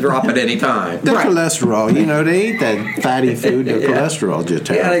liable to drop at any time. The cholesterol, they eat that fatty food. The cholesterol just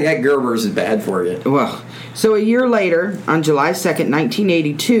Yeah, they got Gerber's is bad for you. Well, so a year later, on July 2nd,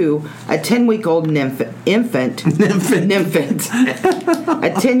 1982, a 10-week-old infant, a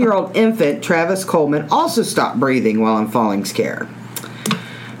 10-year-old infant, Travis Coleman, also stopped breathing while in Falling's care.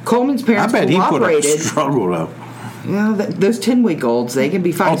 Coleman's parents cooperated. I bet cooperated. he put up a struggle, though. Well, those 10-week-olds, they can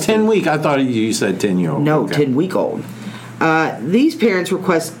be fine. 10-week. I thought you said 10-year-old. No, okay. 10-week-old. These parents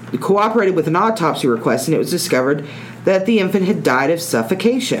cooperated with an autopsy request, and it was discovered that the infant had died of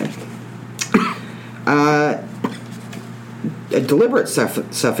suffocation. A deliberate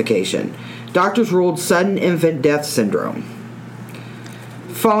suffocation. Doctors ruled sudden infant death syndrome.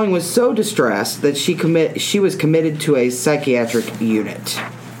 Falling was so distressed that she was committed to a psychiatric unit.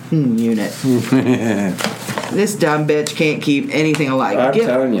 This dumb bitch can't keep anything alive. I'm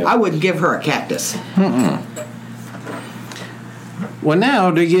telling you. I wouldn't give her a cactus. Well,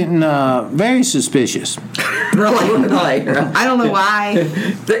 now they're getting very suspicious. Really? Like, I don't know why.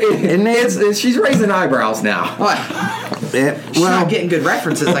 She's raising eyebrows now. What? Yeah, She's not getting good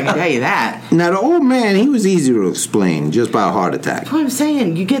references, I can tell you that. Now, the old man, he was easy to explain just by a heart attack. That's what I'm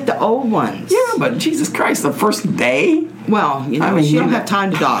saying. You get the old ones. Yeah, but Jesus Christ, the first day? Well, she don't have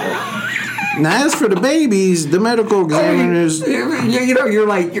time to dawdle. Now, as for the babies, the medical examiners...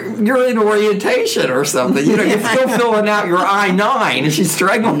 You're in orientation or something. You're still filling out your I-9 and she's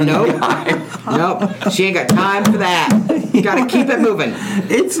strangling the guy. Nope. She ain't got time for that. You got to keep it moving.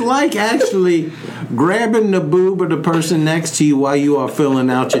 It's like actually grabbing the boob of the person next to you while you are filling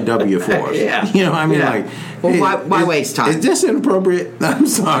out your W-4s. Yeah. Well, why waste time? Is this inappropriate? I'm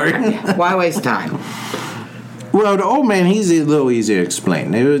sorry. Why waste time? Well, the old man, he's a little easier to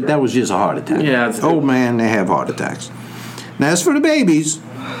explain. That was just a heart attack. Yeah. Old man, they have heart attacks. Now, as for the babies,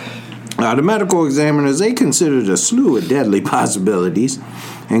 The medical examiners, they considered a slew of deadly possibilities,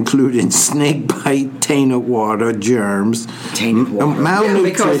 including snake bite, tainted water, germs,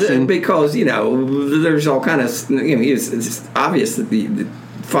 malnutrition. Because there's all kind of, it's obvious that the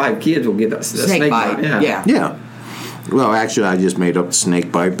 5 kids will get a snake bite. Yeah. Well, actually, I just made up the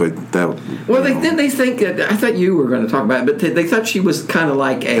snake bite, but that. Well, they think that, I thought you were going to talk about it, but they thought she was kind of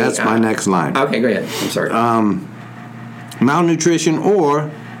like a. That's my next line. Okay, go ahead. I'm sorry. Malnutrition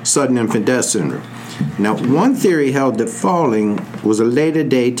or sudden infant death syndrome. Now, one theory held that Falling was a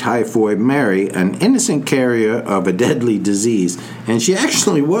later-day typhoid Mary, an innocent carrier of a deadly disease. And she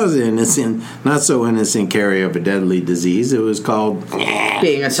actually was an innocent, not so innocent carrier of a deadly disease. It was called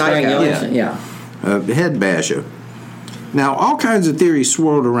being a psycho. Head basher. Now, all kinds of theories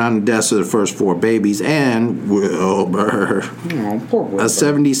swirled around the deaths of the first 4 babies, and Wilbur, Poor Wilbur. a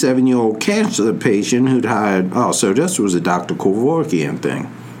 77-year-old cancer patient who'd hired. Oh, so this was a Dr. Kevorkian thing.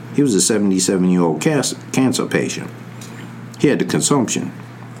 He was a 77-year-old cancer patient. He had the consumption.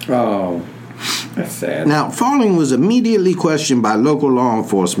 Oh, that's sad. Now, Falling was immediately questioned by local law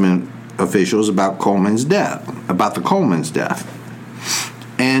enforcement officials about the Coleman's death.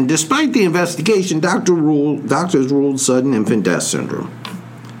 And despite the investigation, doctors ruled sudden infant death syndrome.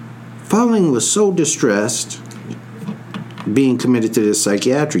 Falling was so distressed being committed to the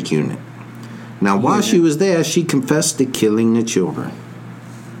psychiatric unit. Now, while she was there, she confessed to killing the children.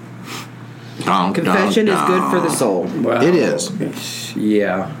 Confession is good for the soul. Well, It is.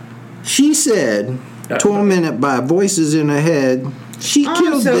 Yeah. She said, tormented by voices in her head, she I'm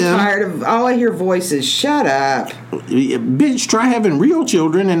killed so them. tired of all I hear voices. Shut up. Bitch, try having real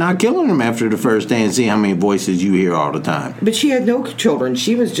children and not killing them after the first day and see how many voices you hear all the time. But she had no children.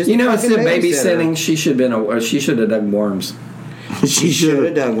 She was just Instead of babysitting, she should have dug worms. She should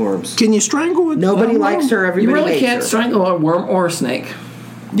have dug worms. Can you strangle it? Nobody likes her. Everybody You really hates can't her. strangle a worm or a snake.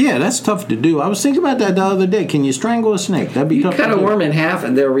 Yeah, that's tough to do. I was thinking about that the other day. Can you strangle a snake? That'd be You tough cut to a do. worm in half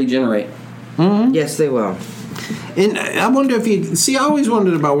and they'll regenerate. Yes, they will. And I wonder if you see. I always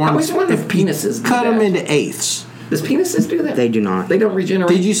wondered about worms. I always wonder if penises do cut that. them into eighths. Does penises do that? They do not. They don't regenerate.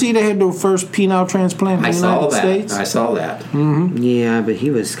 Did you see they had the first penile transplant in I the saw United that. States? I saw that. Yeah, but he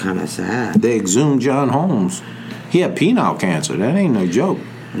was kind of sad. They exhumed John Holmes. He had penile cancer. That ain't no joke.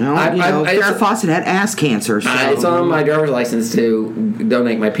 No, I- Farrah Fawcett had ass cancer. So. It's on my driver's license to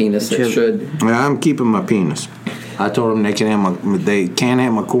donate my penis. It should. Yeah, I'm keeping my penis. I told them they can't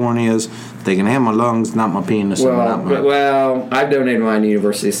have my corneas. They can have my lungs, not my penis. Well, I've donated mine to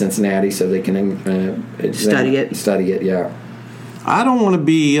University of Cincinnati so they can Study it? Study it, yeah. I don't want to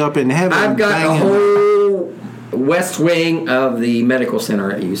be up in heaven. I've got a banging. whole west wing of the medical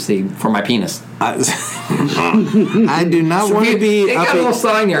center at UC for my penis. I do not want to be They up got a little in,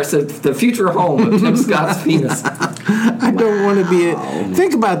 sign there that says the future home of Tim Scott's penis. I don't want to be.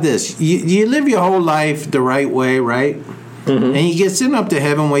 Think about this. You live your whole life the right way, right? And you get sent up to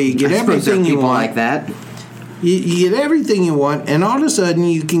heaven where you get I suppose there are everything you people want. like that. You get everything you want, and all of a sudden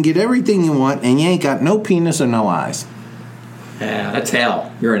you can get everything you want, and you ain't got no penis or no eyes. Yeah, that's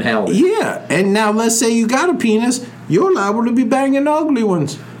hell. You're in hell. Yeah, and now let's say you got a penis, you're liable to be banging the ugly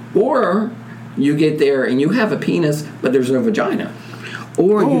ones. Or you get there and you have a penis, but there's no vagina.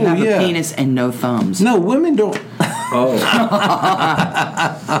 Or you have yeah. a penis and no thumbs. No, women don't. Oh,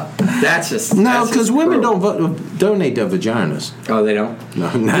 that's just No, because women don't donate their vaginas. Oh, they don't.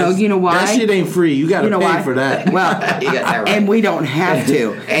 No, you know why? That shit ain't free. You got to You know pay why? for that. Well, You got that right. and we don't have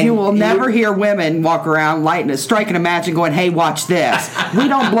to. And you will you- never hear women walk around lighting, striking a match and going, "Hey, watch this." We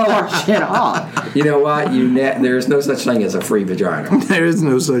don't blow our shit off. You know what? There's no such thing as a free vagina. There is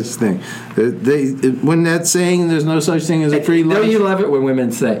no such thing. When that saying, "There's no such thing as a free Don't lunch." you love it when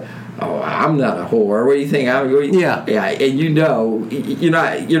women say, "Oh, I'm not a whore"? What do you think? Yeah. yeah. And you're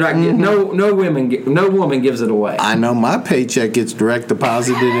not. No woman gives it away. I know my paycheck gets direct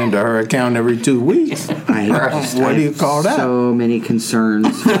deposited into her account every 2 weeks. What do you call that? So many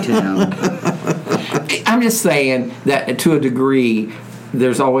concerns for Tim. I'm just saying that to a degree,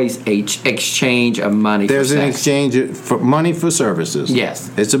 there's always a exchange of money. There's for an sex. exchange for money for services. Yes.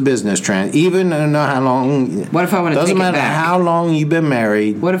 It's a business trend. Even I don't know how long. What if I want to Doesn't take it matter back? how long you've been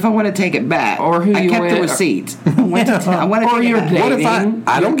married. What if I want to take it back? Or who I you kept went- the receipt. I want to Or take it you're back. dating. What if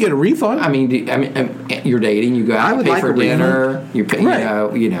I don't get a refund? I mean, you're dating. You go out I and would pay like for a dinner. You pay,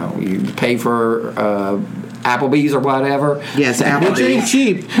 Right. you pay for Applebee's or whatever. Yes, Which ain't Applebee's.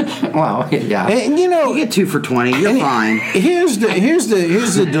 cheap. Well, yeah. And You get 2 for $20. You're fine. Here's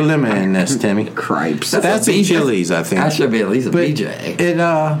the dilemma in this, Timmy. Cripes. That's a at BJ. Chili's, I think. That should be at least a But BJ. it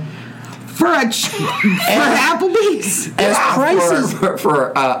For Applebee's. as prices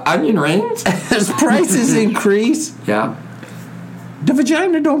for onion rings. as prices increase, Yeah. The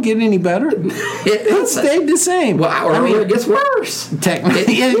vagina don't get any better. It stayed the same. Well, it gets worse. It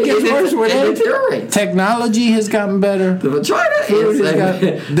gets worse with age. Technology has gotten better. The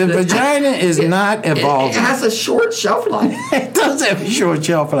vagina is not evolving. It has a short shelf life. It does have a short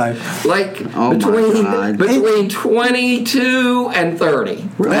shelf life. Like between 22 and 30.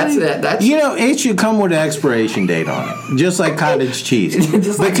 Really? That's it. It should come with an expiration date on it, just like cottage cheese,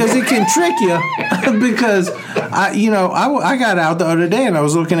 because it can trick you. Because I got out the other day and I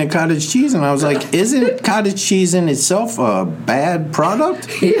was looking at cottage cheese and I was like, isn't cottage cheese in itself a bad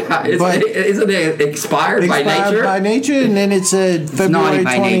product? Yeah, isn't it expired by nature? By nature, and then it said February 23rd.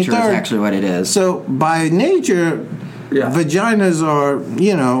 By nature is actually what it is. So by nature, vaginas are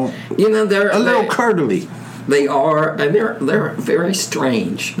they're a little curdly. They are, and they're very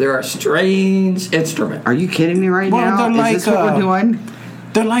strange. They're a strange instrument. Are you kidding me right now? Is this what we're doing?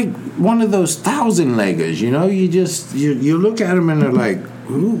 They're like one of those 1,000-leggers, You look at them and they're like,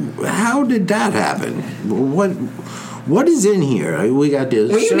 how did that happen? What is in here? We got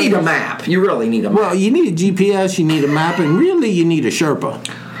this. Well, you need a map. You really need a map. Well, you need a GPS, you need a map, and really you need a Sherpa.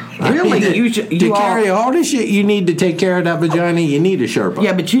 Really? To carry all this shit you need to take care of that vagina, you need a Sherpa.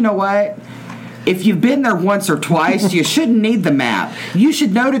 Yeah, but you know what? If you've been there once or twice, you shouldn't need the map. You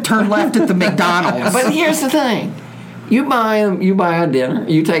should know to turn left at the McDonald's. But here's the thing. You buy a dinner.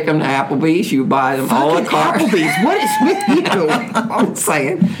 You take them to Applebee's. You buy them all a car. Applebee's. What is with you? I'm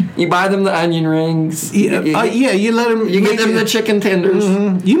saying. You buy them the onion rings. You let them. You get them the chicken tenders.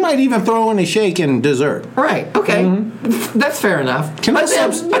 Mm-hmm. You might even throw in a shake and dessert. Right. Okay. Mm-hmm. That's fair enough. But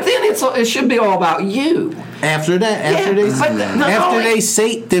then it should be all about you. After they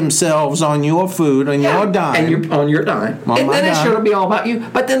sate themselves on your food, on your dime. And on your dime. And then it should be all about you.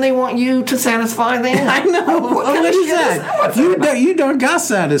 But then they want you to satisfy them. I know. What is that? You done got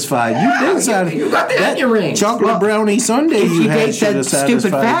satisfied. You did satisfied. You got the onion rings. Chocolate brownie sundae you had should have satisfied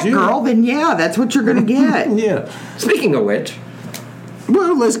stupid fat girl, then that's what you're going to get. Yeah. Speaking of which.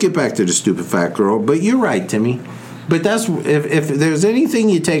 Well, let's get back to the stupid fat girl. But you're right, Timmy. But that's if there's anything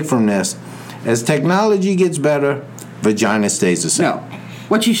you take from this, as technology gets better, vagina stays the same. No.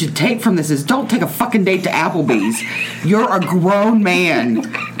 What you should take from this is don't take a fucking date to Applebee's. You're a grown man.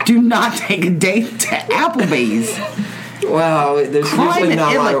 Do not take a date to Applebee's. Well, there's usually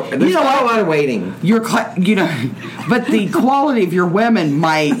not a lot of waiting. But the quality of your women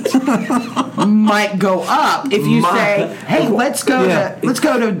might go up if you say, "Hey, let's go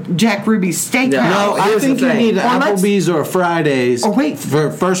to Jack Ruby's Steakhouse." No, I think you need Applebee's or Fridays for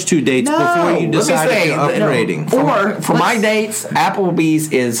first 2 dates before you decide if you're upgrading. For my dates,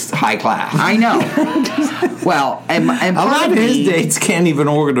 Applebee's is high class. I know. Well, and a lot of his dates can't even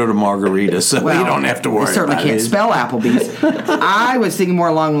order the margarita, so you don't have to worry. They certainly can't spell Applebee's. I was thinking more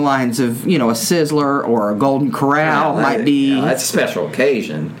along the lines of a Sizzler or a Golden Corral might be. Yeah, that's a special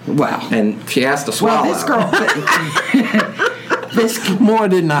occasion. Well, and she has to swallow. Well, this girl. This more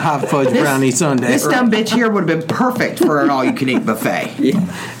than a hot fudge brownie sundae. This dumb bitch here would have been perfect for an all-you-can-eat buffet. Yeah.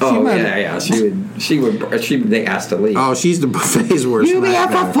 She would. They asked to leave. Oh, she's the buffet's worst. You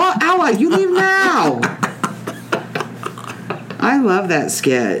you leave now. I love that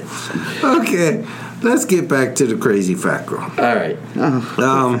skit. Okay, let's get back to the crazy fat girl. All right.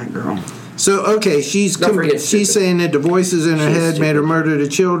 Fat girl. So, okay, she's saying that the voices in her head made her murder the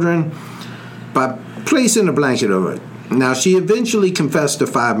children by placing a blanket over it. Now, she eventually confessed to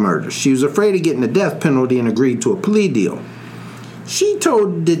 5 murders. She was afraid of getting the death penalty and agreed to a plea deal. She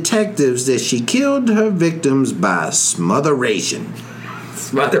told detectives that she killed her victims by smotheration.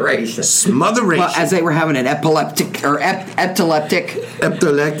 Smotheration. Well, as they were having an epileptic. She learned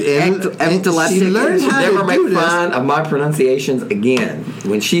how Never to make do fun of my pronunciations again.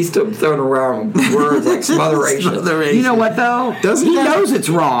 When she's throwing around words like smotheration. You know what though? He knows it's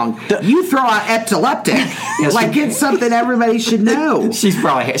wrong. You throw out epileptic like it's something everybody should know. She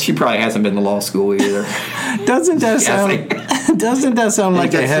probably hasn't been to law school either. Doesn't that sound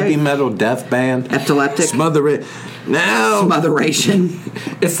like a heavy metal death band? Epileptic. Smotheration.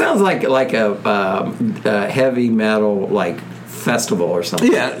 It sounds like a heavy metal festival or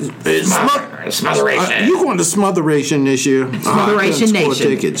something. Yeah, Smotheration. You going to Smotheration this year? Smotheration Nation.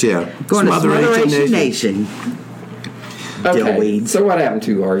 Tickets, yeah. Going to Smotheration Nation. Okay. So what happened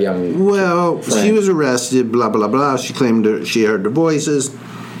to our young? Well, she was arrested. Blah blah blah. She claimed she heard the voices.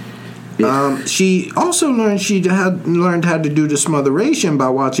 Yeah. She also learned how to do the smotheration by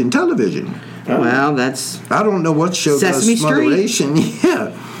watching television. Well, that's... I don't know what show Sesame does smotheration.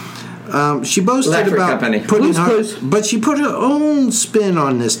 Yeah. She boasted Electric about Company. But she put her own spin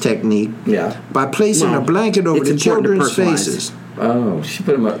on this technique by placing a blanket over the children's faces. Oh, she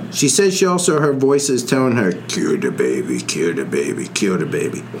put him up. She said she also heard voices telling her, "Kill the baby, kill the baby, kill the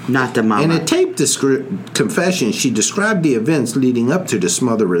baby." Not the mama. In a taped confession, she described the events leading up to the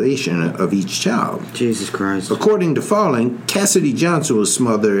smotheration of each child. Jesus Christ. According to Falling, Cassidy Johnson was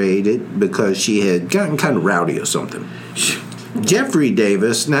smothered because she had gotten kind of rowdy or something. Jeffrey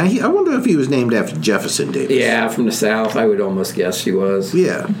Davis, now I wonder if he was named after Jefferson Davis. Yeah, from the South, I would almost guess she was.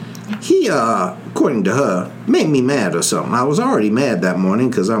 Yeah. He, according to her, made me mad or something. I was already mad that morning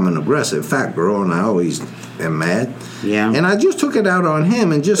because I'm an aggressive fat girl and I always am mad. Yeah. And I just took it out on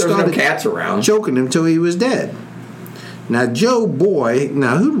him and just There was started no cats around. choking him till he was dead. Now, Joe Boy,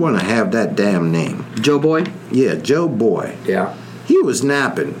 now who'd want to have that damn name? Joe Boy? Yeah, Joe Boy. Yeah. He was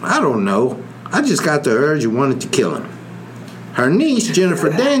napping. I don't know. I just got the urge and wanted to kill him. Her niece, Jennifer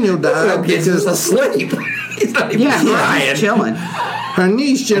Daniel, died He's just because asleep. He's not even Yeah, crying. he's chilling. her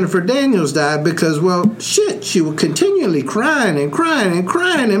niece, Jennifer Daniels, died because, well, shit, she was continually crying and crying and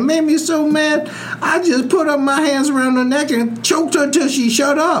crying and made me so mad. I just put up my hands around her neck and choked her till she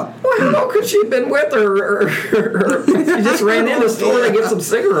shut up. Well, how could she have been with her? She just ran in the store to get some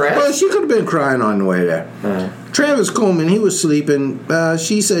cigarettes. Well, she could have been crying on the way there. Travis Coleman, he was sleeping.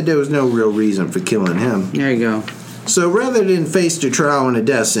 She said there was no real reason for killing him. There you go. So rather than face the trial and a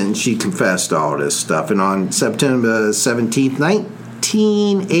death sentence, she confessed to all this stuff. And on September 17th,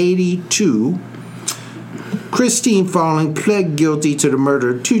 1982, Christine Falling pled guilty to the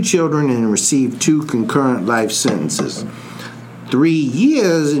murder of 2 children and received 2 concurrent life sentences. 3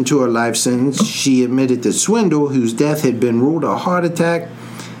 years into her life sentence, she admitted that Swindle, whose death had been ruled a heart attack,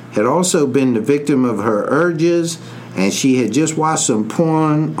 had also been the victim of her urges, and she had just watched some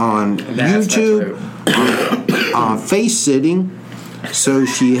porn on YouTube on face sitting, so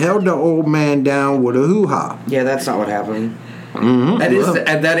she held the old man down with a hoo-ha. Yeah, that's not what happened.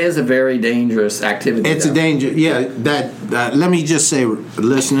 That is a very dangerous activity. It's a danger. Yeah, that let me just say,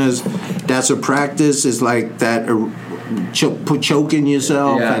 listeners, that's a practice. It's like that choking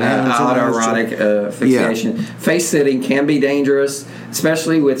yourself. Yeah, and having autoerotic fixation. Yeah. Face sitting can be dangerous,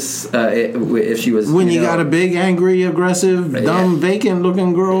 especially with if she was. When you got a big, angry, aggressive, dumb,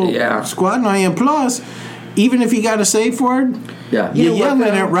 vacant-looking girl squatting on you. And plus, even if you got a safe word, you're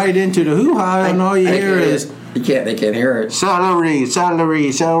yelling it right into the hoo-ha, and all you hear is. They can't hear it. Celery.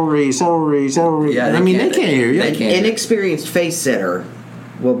 Yeah, I mean, they can't hear you. They can't. Inexperienced face sitter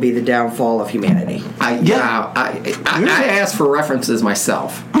will be the downfall of humanity. I ask for references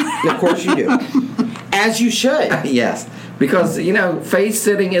myself. Of course you do. As you should. Yes, because face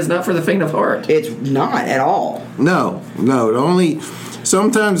sitting is not for the faint of heart. It's not at all. No.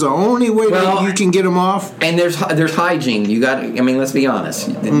 Sometimes the only way that you can get them off. And there's hygiene. You got. Let's be honest.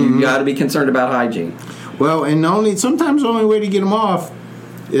 You got to be concerned about hygiene. Well, and sometimes the only way to get them off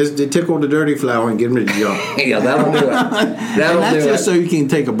is to tickle the dirty flower and get them to jump. Yeah, that'll do it. That's just so you can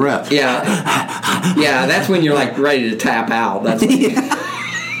take a breath. Yeah, that's when you're like ready to tap out. That's.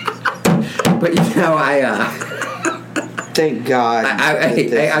 But Thank God.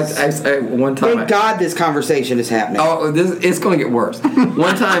 One time. Thank God this conversation is happening. Oh, it's going to get worse.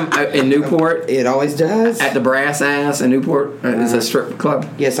 One time in Newport. It always does. At the Brass Ass in Newport. It's a strip club.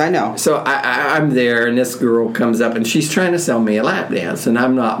 Yes, I know. So I'm there, and this girl comes up, and she's trying to sell me a lap dance, and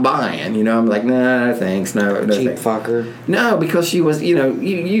I'm not buying. I'm like, nah, thanks. No, cheap thanks. fucker. No, because she was, you know,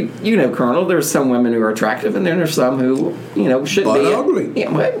 Colonel, there's some women who are attractive, and then there's some who, shouldn't be. But ugly.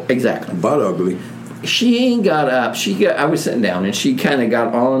 Yeah, well, exactly. But ugly. She got up. I was sitting down, and she kind of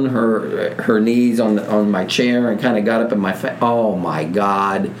got on her knees on my chair and kind of got up in my face. Oh my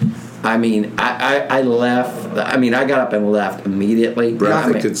God! I left. I got up and left immediately.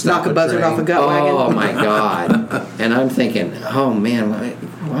 Knock a buzzard off a gut wagon. Oh my God! And I'm thinking, oh man,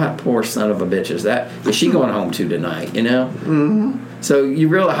 what poor son of a bitch is that? Is she going home to tonight? Mm-hmm. So you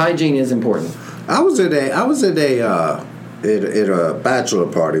realize hygiene is important. I was at a bachelor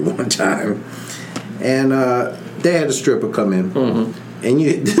party one time. And they had a stripper come in, and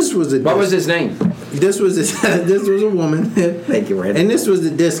this was what was his name? This was a woman. Thank you, Randy. And this was the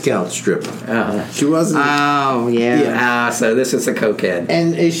discount stripper. She wasn't. Oh yeah. So this is a cokehead.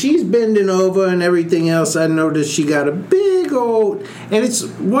 And as she's bending over and everything else, I noticed she got a big old, and it's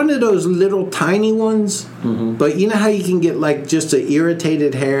one of those little tiny ones. Mm-hmm. But you know how you can get like just an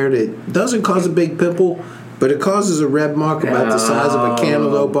irritated hair that doesn't cause a big pimple. But it causes a red mark about the size of a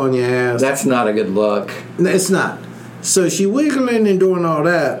cantaloupe on your ass. That's not a good look. It's not. So she wiggling and doing all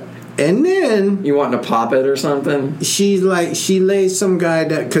that. And then... You wanting to pop it or something? She lays some guy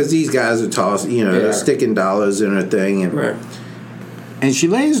that... Because these guys are tossing, they're sticking dollars in her thing. And, right. And she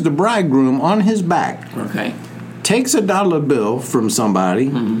lays the bridegroom on his back. Okay. Takes a $1 bill from somebody.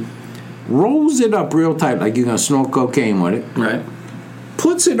 Mm-hmm. rolls it up real tight like you're going to snort cocaine with it, Right.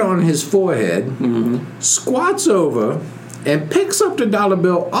 puts it on his forehead, squats over, and picks up the dollar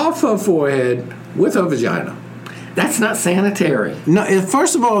bill off her forehead with her vagina. That's not sanitary. No,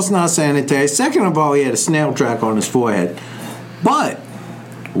 first of all, it's not sanitary. Second of all, he had a snail track on his forehead. But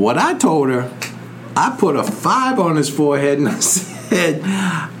what I told her, I put a 5 on his forehead and I said,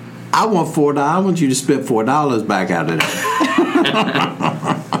 I want $4. I want you to spit $4 back out of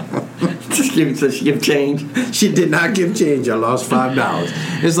that. Does she give change? She did not give change. I lost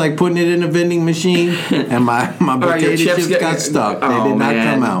 $5. It's like putting it in a vending machine and my potato chips got stuck. They did not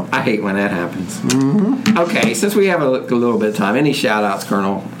come out. I hate when that happens. Okay, since we have a little bit of time, any shout-outs,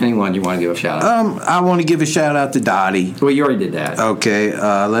 Colonel? Anyone you want to give a shout-out? I want to give a shout-out to Dottie. Well, you already did that. Okay,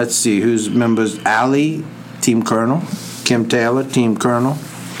 let's see. Who's members? Allie, Team Colonel. Kim Taylor, Team Colonel.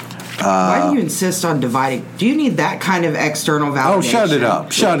 Why do you insist on dividing? Do you need that kind of external validation? Oh, shut it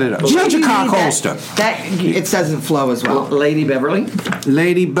up. Shut it up. Do Shut you your cock need that- holster. That it doesn't flow as well. Lady Beverly?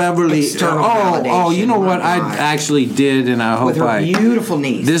 Lady Beverly. External Oh, you know validation, what? my I God. actually did, and I hope With her beautiful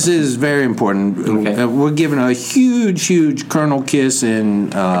niece. This is very important. Okay. We're giving a huge Colonel kiss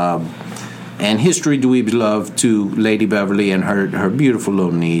and history dweebs love to Lady Beverly and her beautiful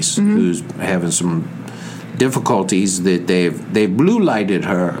little niece, who's having some difficulties that they've blue lighted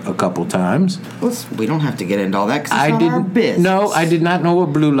her a couple times. We don't have to get into all that because it's not our business. No, I did not know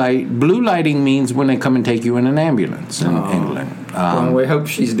what blue lighting means when they come and take you in an ambulance in England. Well, we hope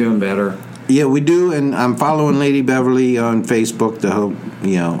she's doing better. Yeah, we do, and I'm following Lady Beverly on Facebook to hope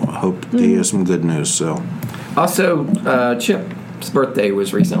to hear some good news. So, Also, Chip's birthday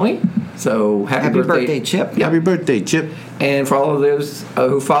was recently, so happy birthday, Chip. Yep. happy birthday, Chip. And for all of those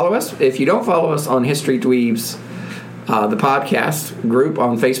who follow us, if you don't follow us on History Dweebs, the podcast group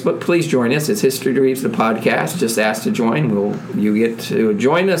on Facebook, please join us. It's History Dweebs, the podcast. Just ask to join. You get to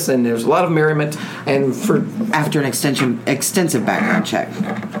join us, and there's a lot of merriment. And for After an extensive background check.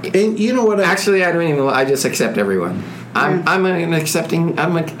 And you know what? actually, I don't even. I just accept everyone.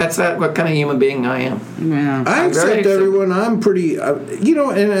 That's what kind of human being I am. Yeah. I I'm very accept everyone. I'm pretty, and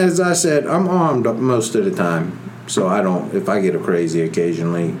as I said, I'm armed most of the time. So I don't, if I get a crazy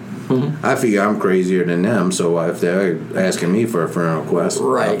occasionally, I figure I'm crazier than them. So if they're asking me for a friend request,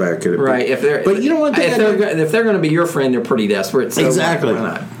 I'll back it up. Right. But you know what? If they're going to be your friend, they're pretty desperate. So Exactly. Why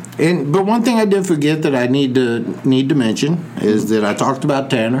not? But one thing I did forget that I need to mention is that I talked about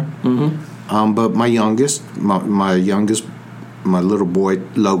Tanner. But my little boy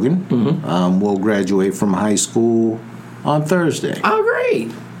Logan, will graduate from high school on Thursday. Oh,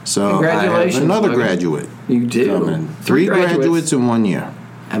 great! So Congratulations, I have another Logan. graduate. You do. Coming. Three graduates in 1 year.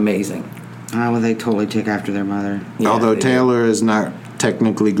 Amazing. Oh, well, they totally take after their mother. Yeah, Although they do. Taylor is not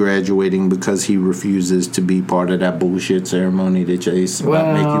technically graduating because he refuses to be part of that bullshit ceremony that Chase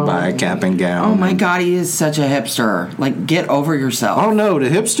about make you buy a cap and gown. Oh my God, he is such a hipster. Like, get over yourself. Oh no, the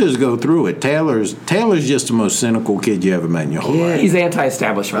hipsters go through it. Taylor's just the most cynical kid you ever met in your whole life. He's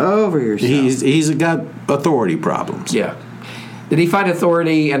anti-establishment. Over yourself. He's got authority problems. Yeah. Did he fight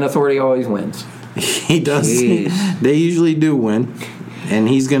authority, and authority always wins? He does. Jeez. They usually do win, and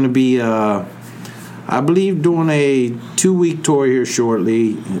he's going to be, I believe, doing a 2-week tour here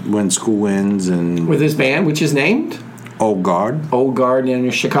shortly when school ends and With his band, which is named Old Guard. Old Guard in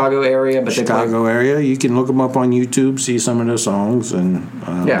the Chicago area. But Chicago area. You can look them up on YouTube, see some of their songs, and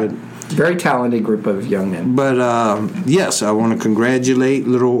Yeah. Very talented group of young men. But yes, I want to congratulate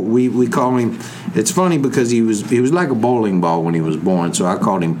little. We call him. It's funny because he was like a bowling ball when he was born, so I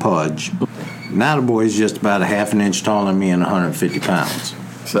called him Pudge. Now the boy's just about a half an inch taller than me and 150 pounds.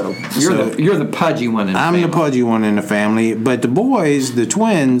 So you're the pudgy one in the I'm family. the pudgy one in the family, but the boys, the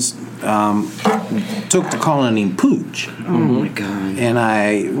twins, took to calling him Pooch. Oh my God.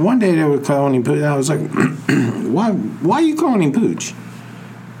 And one day they were calling him Pooch. I was like, why are you calling him Pooch?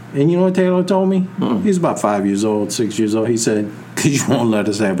 And you know what Taylor told me? He's about 5 years old, 6 years old. He said, because you won't let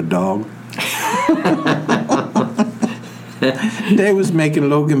us have a dog. They was making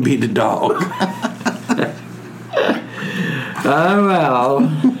Logan be the dog. Oh, well.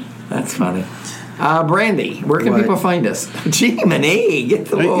 That's funny. Brandy, where can What? people find us? Gee, Manee, get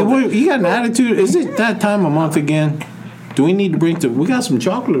the little... You got an attitude. Is it that time of month again? Do we need to bring we got some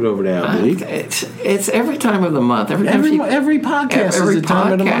chocolate over there, I believe. It's every time of the month. Every time Every podcast every is the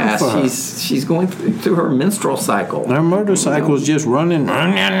time of the month for her. she's going through her menstrual cycle. Her motorcycle's just running. I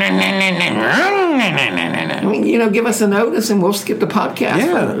mean, give us a notice and we'll skip the podcast.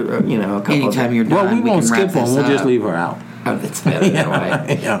 Yeah. For, a couple Anytime you're done, Well, we won't can wrap skip one. this We'll just up. leave her out. Oh, that's better that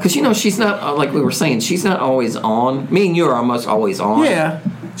way. Yeah. Because she's not like we were saying. She's not always on. Me and you are almost always on. Yeah.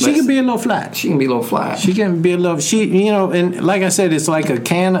 She can be a little flat. She can be a little flat. She can be a little. And like I said, it's like a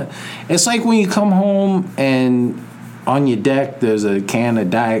can. It's like when you come home and on your deck there's a can of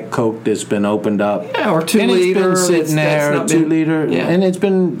Diet Coke that's been opened up. Yeah, or 2 and liter. It's been sitting there, 2 liter, yeah. and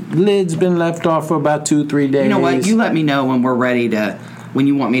lid's been left off for about 2-3 days. You know what? You let me know when we're ready when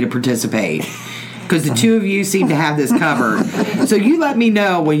you want me to participate. Because the two of you seem to have this covered. So you let me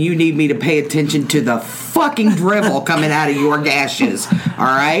know when you need me to pay attention to the fucking drivel coming out of your gashes. All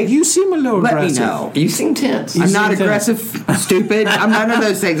right? You seem a little aggressive. Let me know. You seem tense. I'm not aggressive, stupid. I'm none of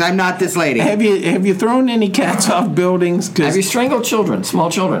those things. I'm not this lady. Have you thrown any cats off buildings? Have you strangled children, small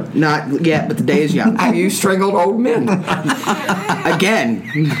children? Not yet, but the day is young. Have you strangled old men? Again,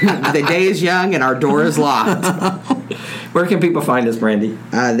 the day is young and our door is locked. Where can people find us, Brandy?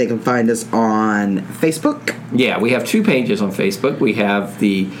 They can find us on Facebook. Yeah, we have 2 pages on Facebook. We have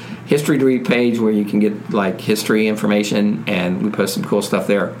the History Dweeb page where you can get like history information, and we post some cool stuff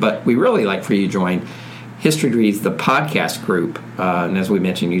there. But we really like for you to join History Dweeb's the podcast group, and as we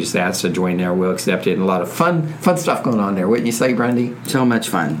mentioned, you just asked to join there. We'll accept it, and a lot of fun stuff going on there. Wouldn't you say, Brandy? So much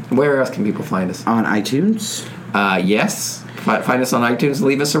fun. Where else can people find us? On iTunes. Yes. Find us on iTunes.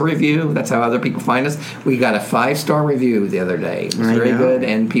 Leave us a review. That's how other people find us. We got a 5-star review the other day. It was very good,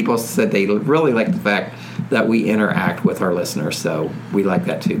 and people said they really like the fact that we interact with our listeners, so we like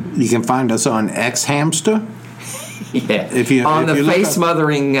that too. You can find us on X Hamster. Yeah, if you face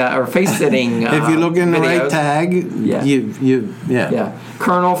mothering or face sitting. If you look in the videos. right tag, yeah,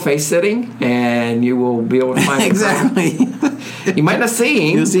 Colonel face sitting, and you will be able to find exactly. You might not see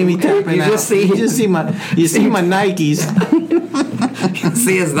him. You'll see me tapping you out. Just see my Nikes. You'll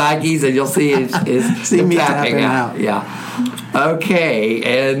see his Nikes, and you'll see his see me tapping out. Yeah. Okay,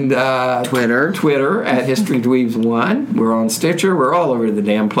 and Twitter at History Dweebs 1. We're on Stitcher. We're all over the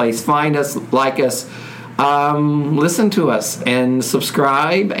damn place. Find us, like us, listen to us, and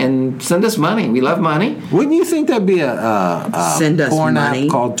subscribe, and send us money. We love money. Wouldn't you think that'd be a send us porn money.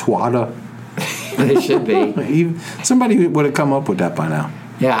 app called Twatter? It should be. Somebody would have come up with that by now.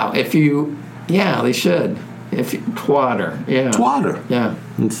 Yeah, they should. Twatter, yeah. Twatter. Yeah.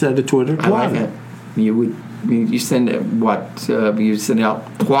 Instead of Twitter, Twatter. I like it. You send what? You send out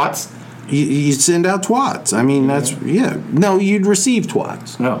twats? You send out twats. I mean, that's, No, you'd receive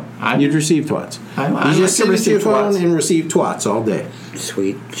twats. No. You'd receive twats. I you just sit at your phone twats. and receive twats all day.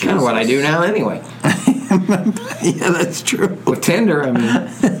 Sweet. Kind of what I do now anyway. Yeah, that's true. With Tinder, I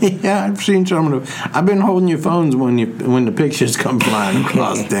mean. Yeah, I've seen some of them. I've been holding your phones when the pictures come flying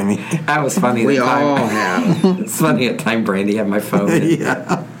across, Demi. That was funny. We all have. It's funny at time Brandy had my phone.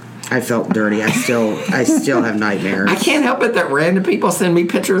 Yeah. I felt dirty. I still have nightmares. I can't help it that random people send me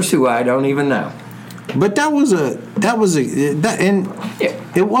pictures who I don't even know. But it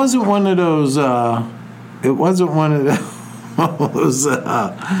wasn't one of those. It wasn't one of those.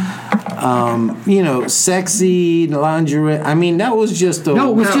 Sexy lingerie. I mean, that was just it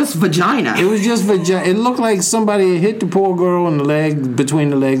was just vagina. It was just vagina. It looked like somebody hit the poor girl in the leg, between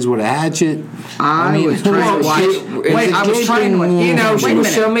the legs with a hatchet. I was trying to watch. She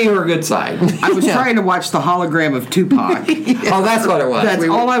was showing me her good side. I was trying to watch the hologram of Tupac. Oh, that's what it was. That's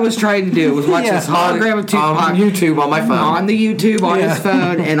all I was trying to do was watch this hologram of Tupac on YouTube on my phone. On the YouTube on his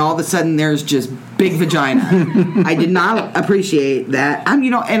phone, and all of a sudden there's just big vagina. I did not appreciate that.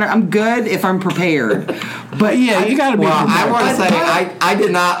 And I'm good if I'm prepared. But yeah, you got to be. Well, I want to say I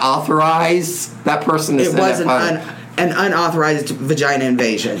did not authorize that person to send that phone. An unauthorized vagina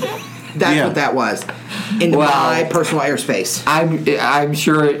invasion. That's what that was. Into my personal airspace. I'm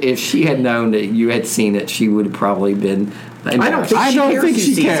sure if she had known that you had seen it, she would have probably been. I don't think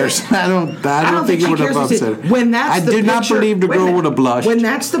she cares. I don't think it would have upset her. I did not believe the girl would have blushed. When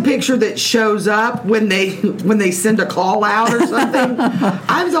that's the picture that shows up when they send a call out or something,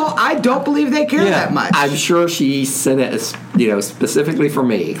 I don't believe they care that much. I'm sure she sent it, specifically for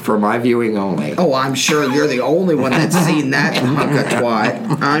me, for my viewing only. Oh, I'm sure you're the only one that's seen that hunk of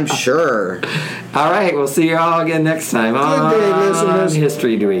twat. I'm sure. All right, we'll see you all again next time on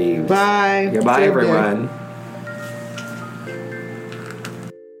History Dweebs. Bye. Goodbye, everyone.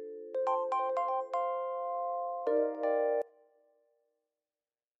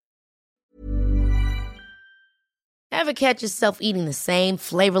 Ever catch yourself eating the same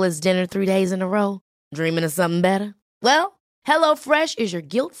flavorless dinner 3 days in a row? Dreaming of something better? Well, HelloFresh is your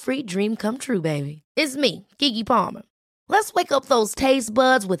guilt-free dream come true, baby. It's me, Keke Palmer. Let's wake up those taste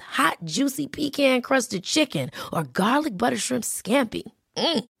buds with hot, juicy pecan-crusted chicken or garlic butter shrimp scampi.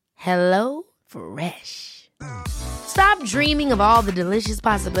 Hello Fresh. Stop dreaming of all the delicious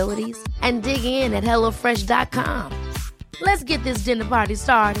possibilities and dig in at HelloFresh.com. Let's get this dinner party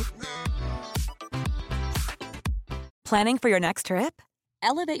started. Planning for your next trip?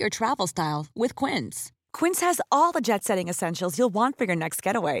 Elevate your travel style with Quince. Quince has all the jet-setting essentials you'll want for your next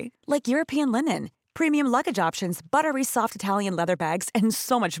getaway, like European linen, premium luggage options, buttery soft Italian leather bags, and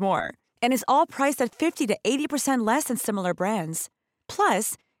so much more. And is all priced at 50 to 80% less than similar brands.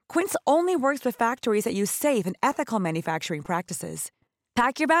 Plus, Quince only works with factories that use safe and ethical manufacturing practices.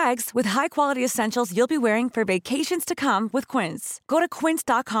 Pack your bags with high-quality essentials you'll be wearing for vacations to come with Quince. Go to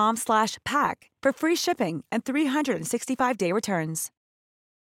quince.com/pack for free shipping and 365-day returns.